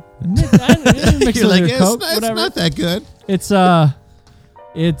 you mix it You're with like, your it's, Coke, not, it's whatever. not that good.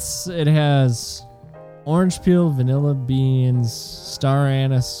 It has orange peel, vanilla beans, star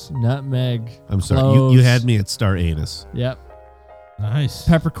anise, nutmeg. I'm sorry, cloves. you had me at Star Anus. Yep. Nice.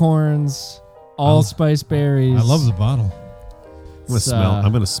 Peppercorns, allspice berries. I love the bottle.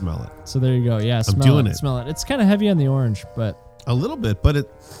 I'm gonna smell it So there you go. Yeah, smell doing it. it. Smell it. It's kind of heavy on the orange, but a little bit, but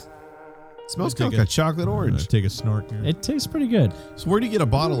it smells Take kind of like a chocolate I'm orange. gonna take a snort here. it tastes pretty good. So where do you get a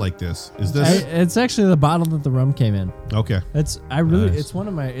bottle like this? Is this It's actually the bottle that the rum came in. okay? Nice. It's one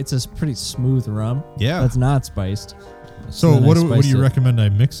of my. It's a pretty smooth rum. Yeah. That's not spiced. So then I what do spiced you it. recommend I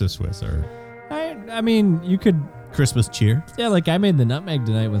mix this with? Or I mean, you could. Christmas cheer. Yeah, like I made the nutmeg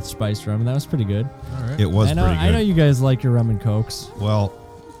tonight with spiced rum, and that was pretty good. all right. It was I know. pretty good. I know you guys like your rum and cokes. Well,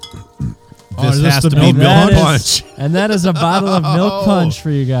 Oh, this is this has the to be milk milk punch? punch. And that is a bottle of milk Oh. punch for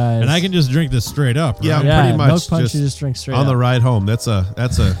you guys. And I can just drink this straight up, right? Yeah, yeah, pretty much milk punch. just You just drink straight on up. the ride home. That's a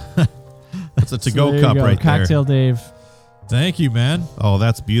that's a to So go there you cup go. right Cocktail Dave. Thank you, man. there. Oh,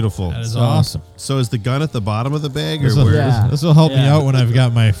 that's beautiful. That is So- awesome. So is the gun at the bottom of the bag or This will, where? Yeah. this will help me Yeah. out when I've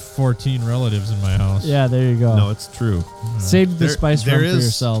got my 14 relatives in my house. Yeah, there you go. No, it's true. Save the There- spice there rum for is-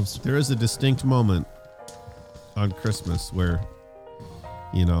 yourselves. There is a distinct moment on Christmas where,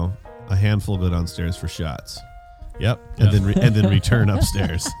 a handful go downstairs for shots, Yep. and then return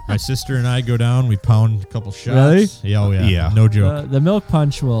upstairs. my sister and I go down. We pound a couple shots. Really? Yeah. Oh yeah. Yeah. No joke. The milk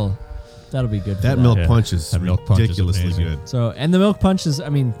punch that'll be good. For That that milk Yeah. punch is That milk punch is ridiculously amazing. good. So, and the milk punch is, I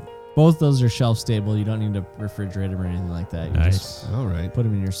mean, both those are shelf stable. You don't need to refrigerate them or anything like that. You just Nice. All right. put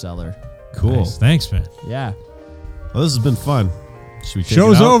them in your cellar. Cool. Nice. Thanks, man. Yeah. Well, this has been fun. Should we take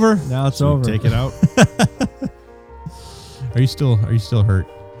Show's it out? over. Now it's Should we over. take it out? Are you still hurt?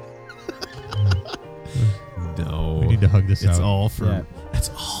 No. We need to hug this It's out. all for. Yeah. It's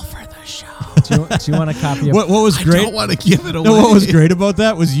all for the show. Do you want a copy of What was I great? don't want to give it away. No, what was great about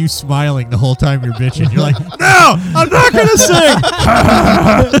that was you smiling the whole time you're bitching. You're like, no, I'm not gonna sing.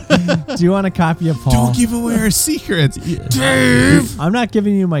 Do you want a copy of Paul? Don't give away our secrets, Dave. I'm not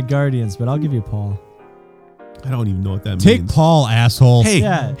giving you my Guardians, but I'll give you Paul. I don't even know what that Take means. Paul, asshole. Hey,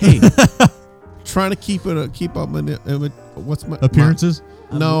 Yeah. hey. Trying to keep up my what's my Appearances.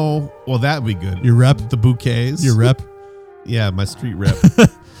 No, well that would be good. Your rep. The bouquets. Your rep. Yeah, my street rep.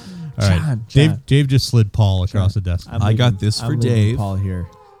 All right. John. Dave just slid Paul across the desk. I got this for I'm leaving Dave. Paul here.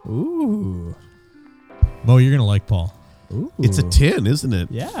 Ooh. Mo, you're gonna like Paul. Ooh. It's a 10, isn't it?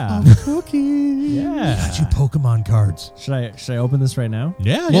 Yeah. Cookie. Yeah. Got you Pokemon cards. Should I open this right now?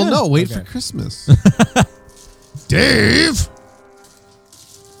 Yeah. Well, yeah. no, wait Okay. for Christmas. Dave,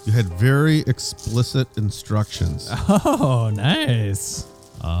 you had very explicit instructions. Oh, nice.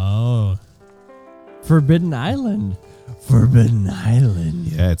 Oh. Forbidden Island. Forbidden Island.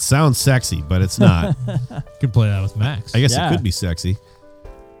 Yeah, it sounds sexy, but it's not. You can play that with Max. I guess Yeah. it could be sexy.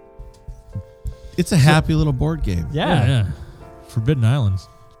 It's a happy little board game. Yeah. Forbidden Islands.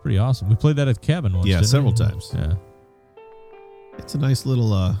 It's pretty awesome. We played that at the cabin once. Yeah, didn't several we? times. Yeah. It's a nice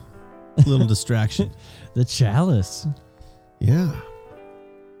little distraction. The Chalice. Yeah.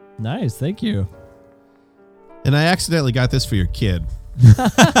 Nice. Thank you. And I accidentally got this for your kid.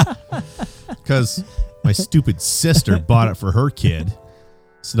 Because my stupid sister bought it for her kid.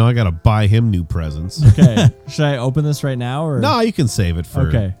 So now I got to buy him new presents. Okay. Should I open this right now or? No, you can save it for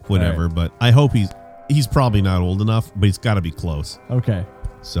Okay, whatever. all right. But I hope he's probably not old enough, but he's got to be close. Okay.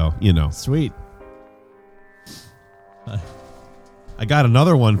 So, you know. Sweet. I got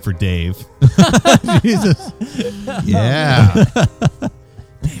another one for Dave. Jesus. Yeah.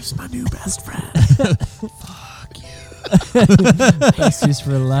 Dave's my new best friend. Fuck you. Best use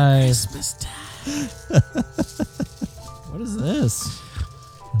for life. Christmas time. What is this?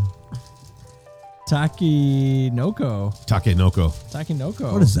 Takinoko.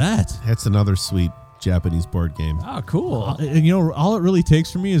 Takenoko. What is that? That's another sweet Japanese board game. Oh, cool. And you know, all it really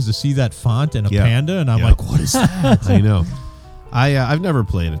takes for me is to see that font and a Yeah. panda, and I'm Yeah. like, what is that? I know. I've never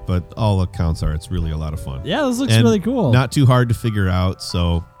played it, but all accounts are it's really a lot of fun. Yeah, this looks And really cool. Not too hard to figure out,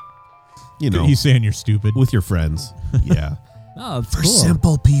 so you know, He's saying you're stupid. with your friends. Yeah. Oh, it's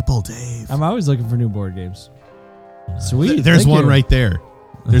cool. people, Dave. I'm always looking for new board games. Sweet. There's thank one you. right there.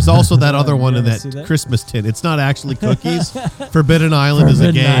 There's also that other one in wanna see that that? Christmas tin. It's not actually cookies. Forbidden Island is a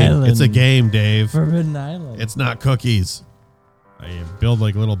Forbidden game. Island. It's a game, Dave. Forbidden Island. It's not cookies. You build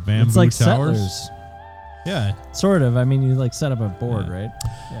like little bamboo It's like towers. Settlers. Yeah. Sort of. I mean, you like set up a board, right?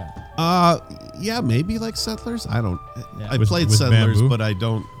 Yeah. Yeah, maybe like Settlers. I don't. Yeah. I With- played with Settlers, bamboo? but I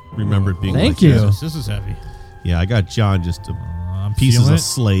don't remember it being. Thank like you. that. This is heavy. Yeah, I got John just I'm pieces feeling of it.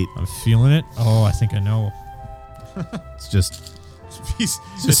 slate. I'm feeling it. Oh, I think I know. It's just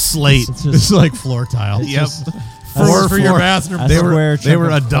slate. It's This is just like floor tile. Yep. For your bathroom. a They were square they were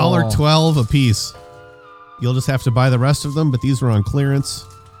chunk of $1.12 a piece. You'll just have to buy the rest of them, but these were on clearance.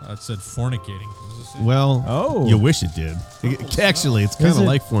 It said fornicating. What does it say? Well, Oh. you wish it did. Actually, it's kind Is of it-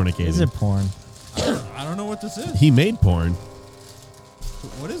 like fornicating. Is it porn? I don't know what this is. He made porn.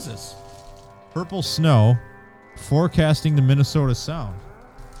 What is this? Purple snow, forecasting the Minnesota Sound.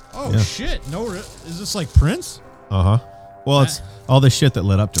 Oh Yeah. shit! No, is this like Prince? Uh huh. Well, it's all the shit that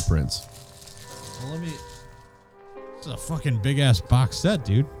led up to Prince. Well, let me. This is a fucking big ass box set,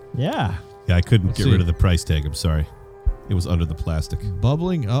 dude. Yeah. Yeah, I couldn't Let's get see. rid of the price tag. I'm sorry. It was under the plastic.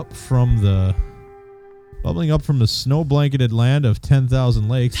 Bubbling up from the snow blanketed land of 10,000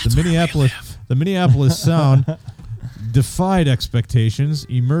 lakes, the Minneapolis Sound defied expectations,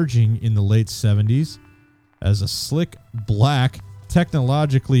 emerging in the late 70s as a slick, black,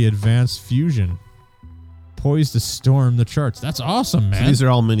 technologically advanced fusion poised to storm the charts. That's awesome, man. So these are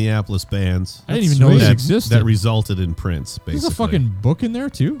all Minneapolis bands. I didn't even know this that, existed. that resulted in Prince, basically. There's a fucking book in there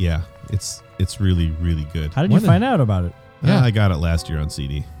too. Yeah, it's really, really good. How did When you find out about it? Yeah. I got it last year on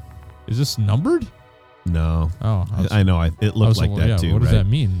CD. Is this numbered? No. Oh, I know. It looked like that too, What does right? that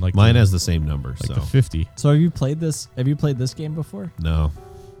mean? Like Mine the, has the same number, like so the 50. So have you played this? Have you played this game before? no.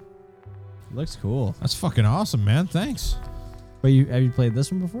 It looks cool. That's fucking awesome, man. Thanks. But have you played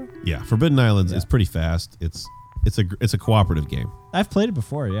this one before? Yeah, Forbidden Islands Yeah. is pretty fast. It's a cooperative game. I've played it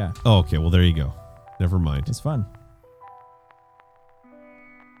before. Yeah, Oh, okay. Well, there you go. Never mind. it's fun.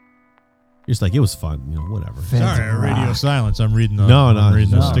 You're just like, it was fun. You know, whatever. Sorry, radio silence. I'm reading the No, I'm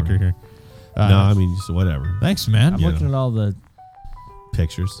reading the no. sticker here. No, I mean, just whatever. Thanks, man. I'm Yeah. looking at all the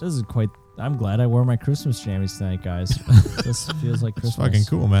pictures. This is quite. I'm glad I wore my Christmas jammies tonight, guys. This feels like It's Christmas. fucking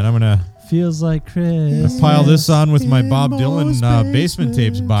cool, man. I'm gonna Feels like Christmas. pile this on with my Bob Dylan basement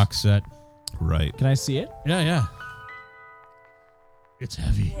tapes box set. Right. Can I see it? Yeah. It's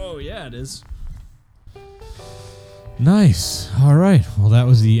heavy. Oh yeah, it is. Nice. All right. Well, that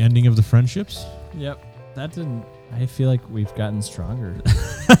was the ending of the friendships. Yep. That didn't. I feel like we've gotten stronger.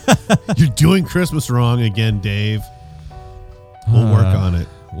 You're doing Christmas wrong again, Dave. We'll work on it.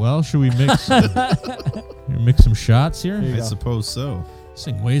 Well, should we mix some shots here? Here you I go. suppose so. This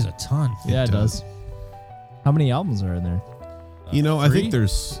thing weighs a ton. Yeah, it does. How many albums are in there? You know, I three? think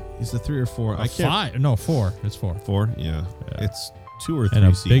is it 3 or 4? I can't. 5. No, 4. It's 4. 4? Yeah. It's 2 or 3 And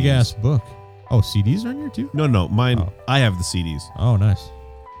a CDs. big ass book. Oh, CDs are in here too? No, mine. Oh. I have the CDs, Oh, nice.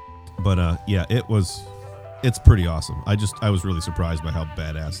 but yeah, it's pretty awesome. I was really surprised by how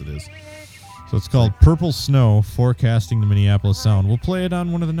badass it is. So it's called Purple Snow, Forecasting the Minneapolis Sound. We'll play it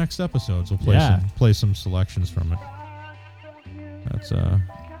on one of the next episodes. We'll play some selections from it. That's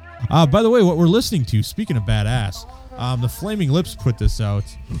by the way, what we're listening to, speaking of badass, the Flaming Lips put this out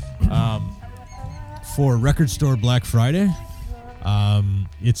for Record Store Black Friday.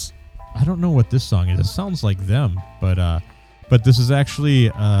 I don't know what this song is. It sounds like them, but this is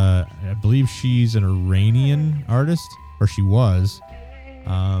actually I believe she's an Iranian artist, or she was.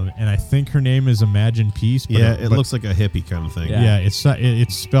 And I think her name is Imagine Peace. But Yeah, it looks like a hippie kind of thing. Yeah,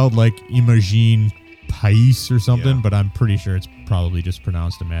 it's spelled like Imagine Peace or something, Yeah. but I'm pretty sure it's probably just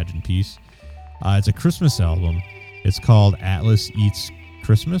pronounced Imagine Peace. It's a Christmas album. It's called Atlas Eats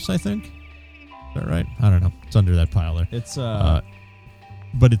Christmas, I think. Is that right? I don't know. It's under that pile there. It's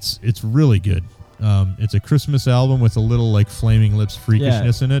But it's really good. It's a Christmas album with a little like Flaming Lips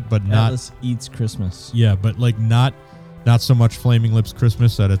freakishness in it, but not Atlas Eats Christmas. yeah, but like not so much Flaming Lips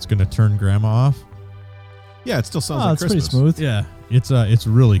Christmas that it's gonna turn grandma off. Yeah, it still sounds Oh, like it's Christmas. pretty smooth. Yeah, it's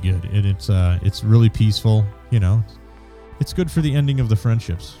really good, and it's really peaceful. You know, it's good for the ending of the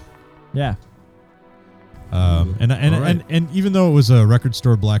friendships. Yeah. And even though it was a Record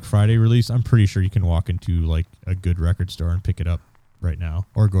Store Black Friday release, I'm pretty sure you can walk into like a good record store and pick it up right now,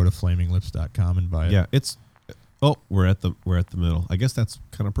 or go to flaminglips.com and buy it. Yeah, it's. Oh, we're at the middle. I guess that's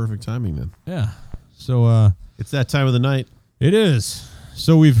kind of perfect timing then. Yeah. So It's that time of the night. it is.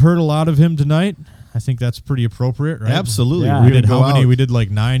 So we've heard a lot of him tonight. I think that's pretty appropriate, right? Absolutely. Yeah. We're We gonna did go how many? out. We did like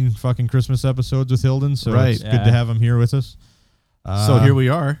 9 fucking Christmas episodes with Hilden, so Right. it's good Yeah. to have him here with us. So here we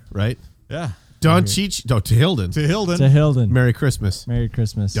are, right? Yeah. Don Cheech. No, to Hilden. To Hilden. To Hilden. Merry Christmas. Merry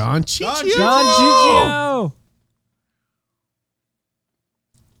Christmas. Don Cheech. John Gigio.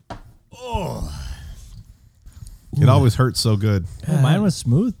 It always hurts so good. Oh, mine was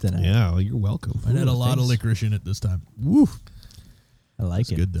smooth tonight. Yeah, well, you're welcome. It had a lot of thanks. licorice in it this time. Woo. I like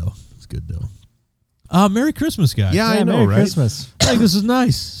It's it. good though. It's good though. Merry Christmas, guys. Yeah, I Yeah, know, Merry right? Christmas. I think this is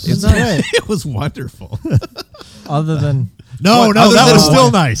nice. It's great. It was wonderful. Other than No, What, no, other that than was what?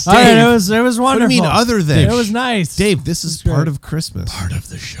 still nice. all right, Dave. it was What wonderful. do you mean other than? It was nice. Dave, this is great. part of Christmas. Part of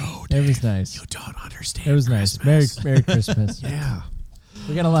the show. It was nice. You don't understand. It was nice. Merry Christmas. Yeah.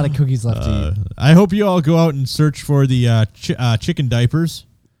 We got a lot of cookies left to eat. I hope you all go out and search for the chicken diapers.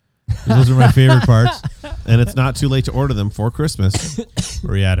 'Cause those are my favorite parts. And it's not too late to order them for Christmas.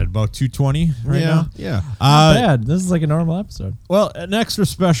 Where are we at about 220 right now? Yeah. Not bad. This is like a normal episode. Well, an extra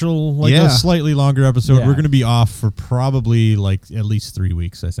special, like Yeah. a slightly longer episode. Yeah. We're going to be off for probably like at least 3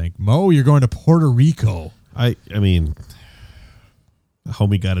 weeks, I think. Mo, you're going to Puerto Rico. I mean, a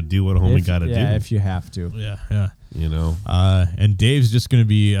homie got to do what a homie got to do. Yeah, if you have to. Yeah. You know. And Dave's just going to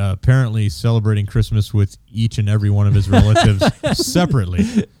be apparently celebrating Christmas with each and every one of his relatives separately.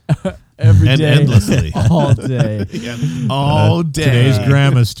 Every And day. endlessly. All day. All day. Today's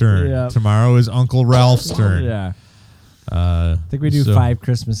grandma's turn. Yeah. Tomorrow is Uncle Ralph's turn. Yeah. I I think we do 5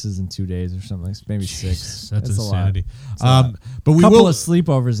 Christmases in 2 days or something. Maybe 6. That's a insanity. lot. But we Couple will of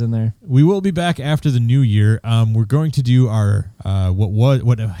sleepovers in there. we will be back after the new year. We're going to do our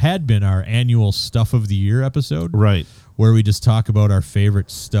what had been our annual Stuff of the Year episode, Right. where we just talk about our favorite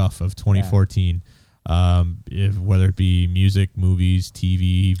stuff of 2014. Whether it be music, movies,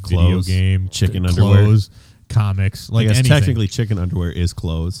 TV, Clothes, video game, chicken clothes, comics, I like guess anything. technically chicken underwear is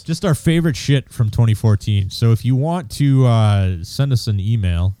clothes. Just our favorite shit from 2014. So if you want to send us an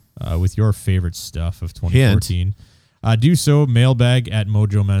email with your favorite stuff of 2014, do so,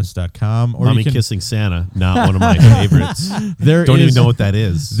 mailbag@mojomenace.com. Or Mommy you can, kissing Santa, not one of my favorites. there Don't is- even know what that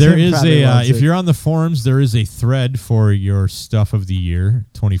is. There Tim is probably a, loves if it. you're on the forums, there is a thread for your stuff of the year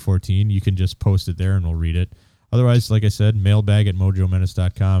 2014. You can just post it there and we'll read it. Otherwise, like I said,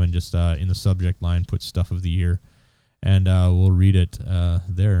 mailbag@mojomenace.com and just in the subject line, put stuff of the year. and we'll read it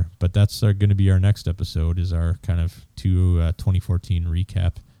there. But that's going to be our next episode, is our kind of 2014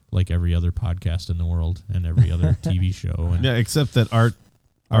 recap, like every other podcast in the world and every other TV show. And Yeah, except that ours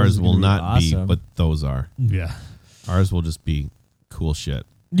is will gonna be not be, awesome. but those are. yeah. Ours will just be cool shit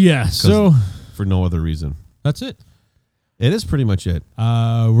Yeah, so for no other reason. that's it. It is pretty much it.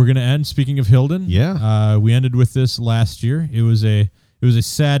 We're going to end, speaking of Hilden. Yeah. We ended with this last year. It was a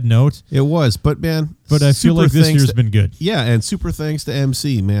sad note, It was, but man. but I feel super like this thanks year's to- been good. Yeah, and super thanks to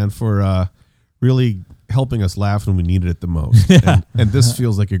MC, man, for really helping us laugh when we needed it the most. And this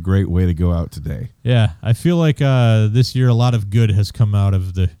feels like a great way to go out today. Yeah, I feel like this year a lot of good has come out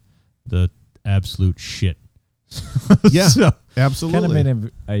of the absolute shit. Yeah, So, absolutely. Kind of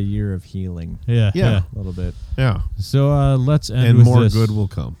made a year of healing yeah. Yeah. a little bit. Yeah, So let's end and with more this. good will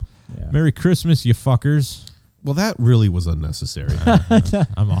come. Yeah. Merry Christmas, you fuckers. Well, that really was unnecessary.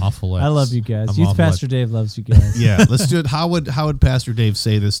 I'm awful at I love you guys. I'm Youth awful at- Pastor Dave loves you guys. Yeah, let's do it. How would Pastor Dave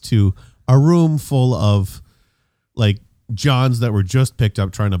say this to a room full of like Johns that were just picked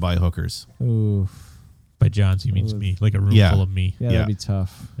up trying to buy hookers? Ooh, By Johns, he means me, like a room Yeah. full of me. yeah, Yeah. that'd be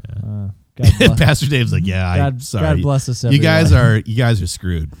tough. God bless, Pastor Dave's like, yeah, I'm God, sorry. God bless us. you guys everyone. are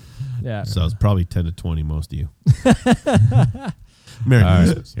screwed. Yeah. So it's probably 10 to 20, most of you. Merry All right,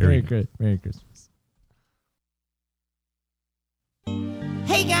 Christmas. here we Merry, go. good. Merry Christmas.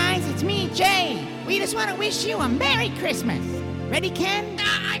 Hey guys, it's me, Jay. We just want to wish you a Merry Christmas. Ready, Ken?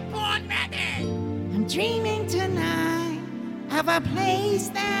 I'm born ready. I'm dreaming tonight of a place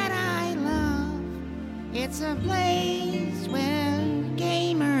that I love. It's a place where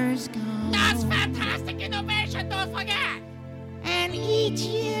gamers go. That's fantastic innovation, don't forget. And each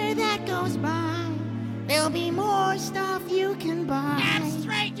year that goes by, there'll be more stuff you can buy. That's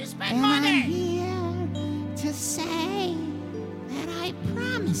straight, you spend and money. I'm here to say that I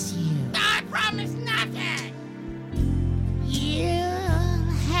promise you. I promise nothing. You'll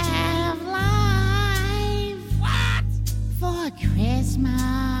have life. What? For Christmas.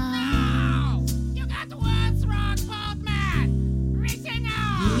 No! You got the words wrong, bald man. Listen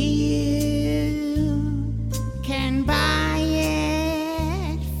up. You can buy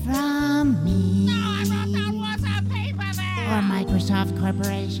it from me. No, I wrote down words on paper there. Or Microsoft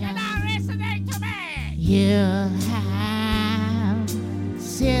Corporation. You're not listening to me. You'll have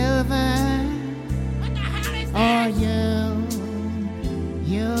silver. What the hell is this? Or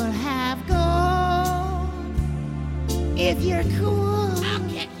you'll have gold. If you're cool. I'll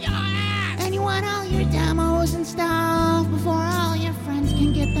kick your ass. And you want all your demos and stuff before all your friends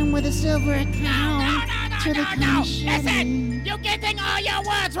can get them with a silver account. No. Listen, you're getting all your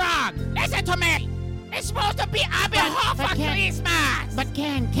words wrong. Listen to me. It's supposed to be I'll be home for Christmas. But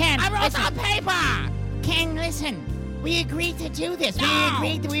Ken, I wrote on paper. Ken, listen. We agreed to do this. No.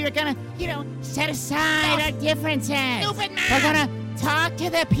 We agreed that we were gonna, set aside our differences. Stupid man. We're gonna talk to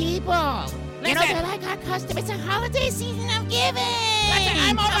the people. Listen. They're like our customers. It's a holiday season of giving. Listen,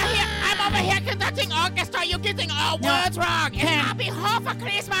 I'm over here conducting orchestra. You're getting all words wrong. Ken. I'll be home for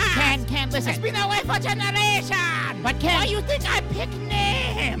Christmas. Ken, listen. It's been away for generations. But Ken. Why you think I picked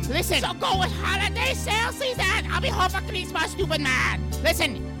names? Listen. So go with holiday sales season. I'll be home for Christmas, stupid man.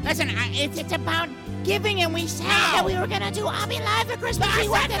 Listen. It's about giving, and we said that we were gonna do I'll be live for Christmas. We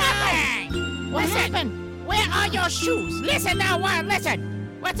worked it out. What happened? Where are your shoes? Listen now, listen.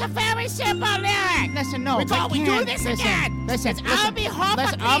 It's a very simple lyric. Listen, no, we do this again. Listen, I'll be home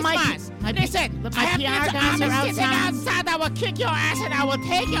for Christmas. Listen, I have these armies sitting outside. I will kick your ass and I will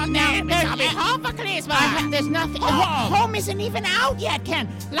take your name. I'll be home for Christmas. There's nothing. Home isn't even out yet, Ken.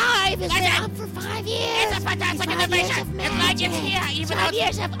 Live has been up for 5 years. It's a fantastic innovation. It's like it's here. Even 5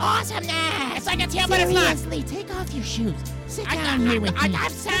 years of awesomeness. It's like it's here, but it's not. Seriously, take off your shoes. Sit down here with me. I got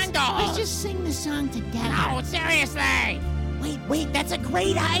sandals. Let's just sing the song together. No, seriously. Wait, that's a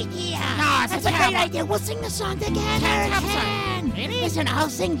great idea. No, that's a great idea. We'll sing the song together. Ken. Really? Listen, I'll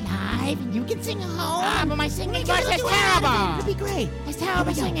sing live, and you can sing at home. But my singing voice is terrible. It'll be great. It's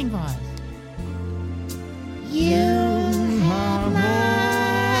terrible singing voice. You have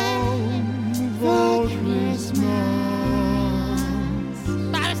life for Christmas.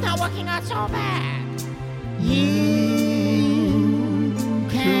 But it's not working out so bad. You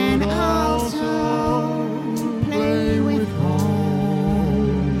can also play with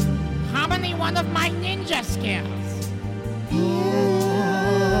home. How many one of my ninja skills?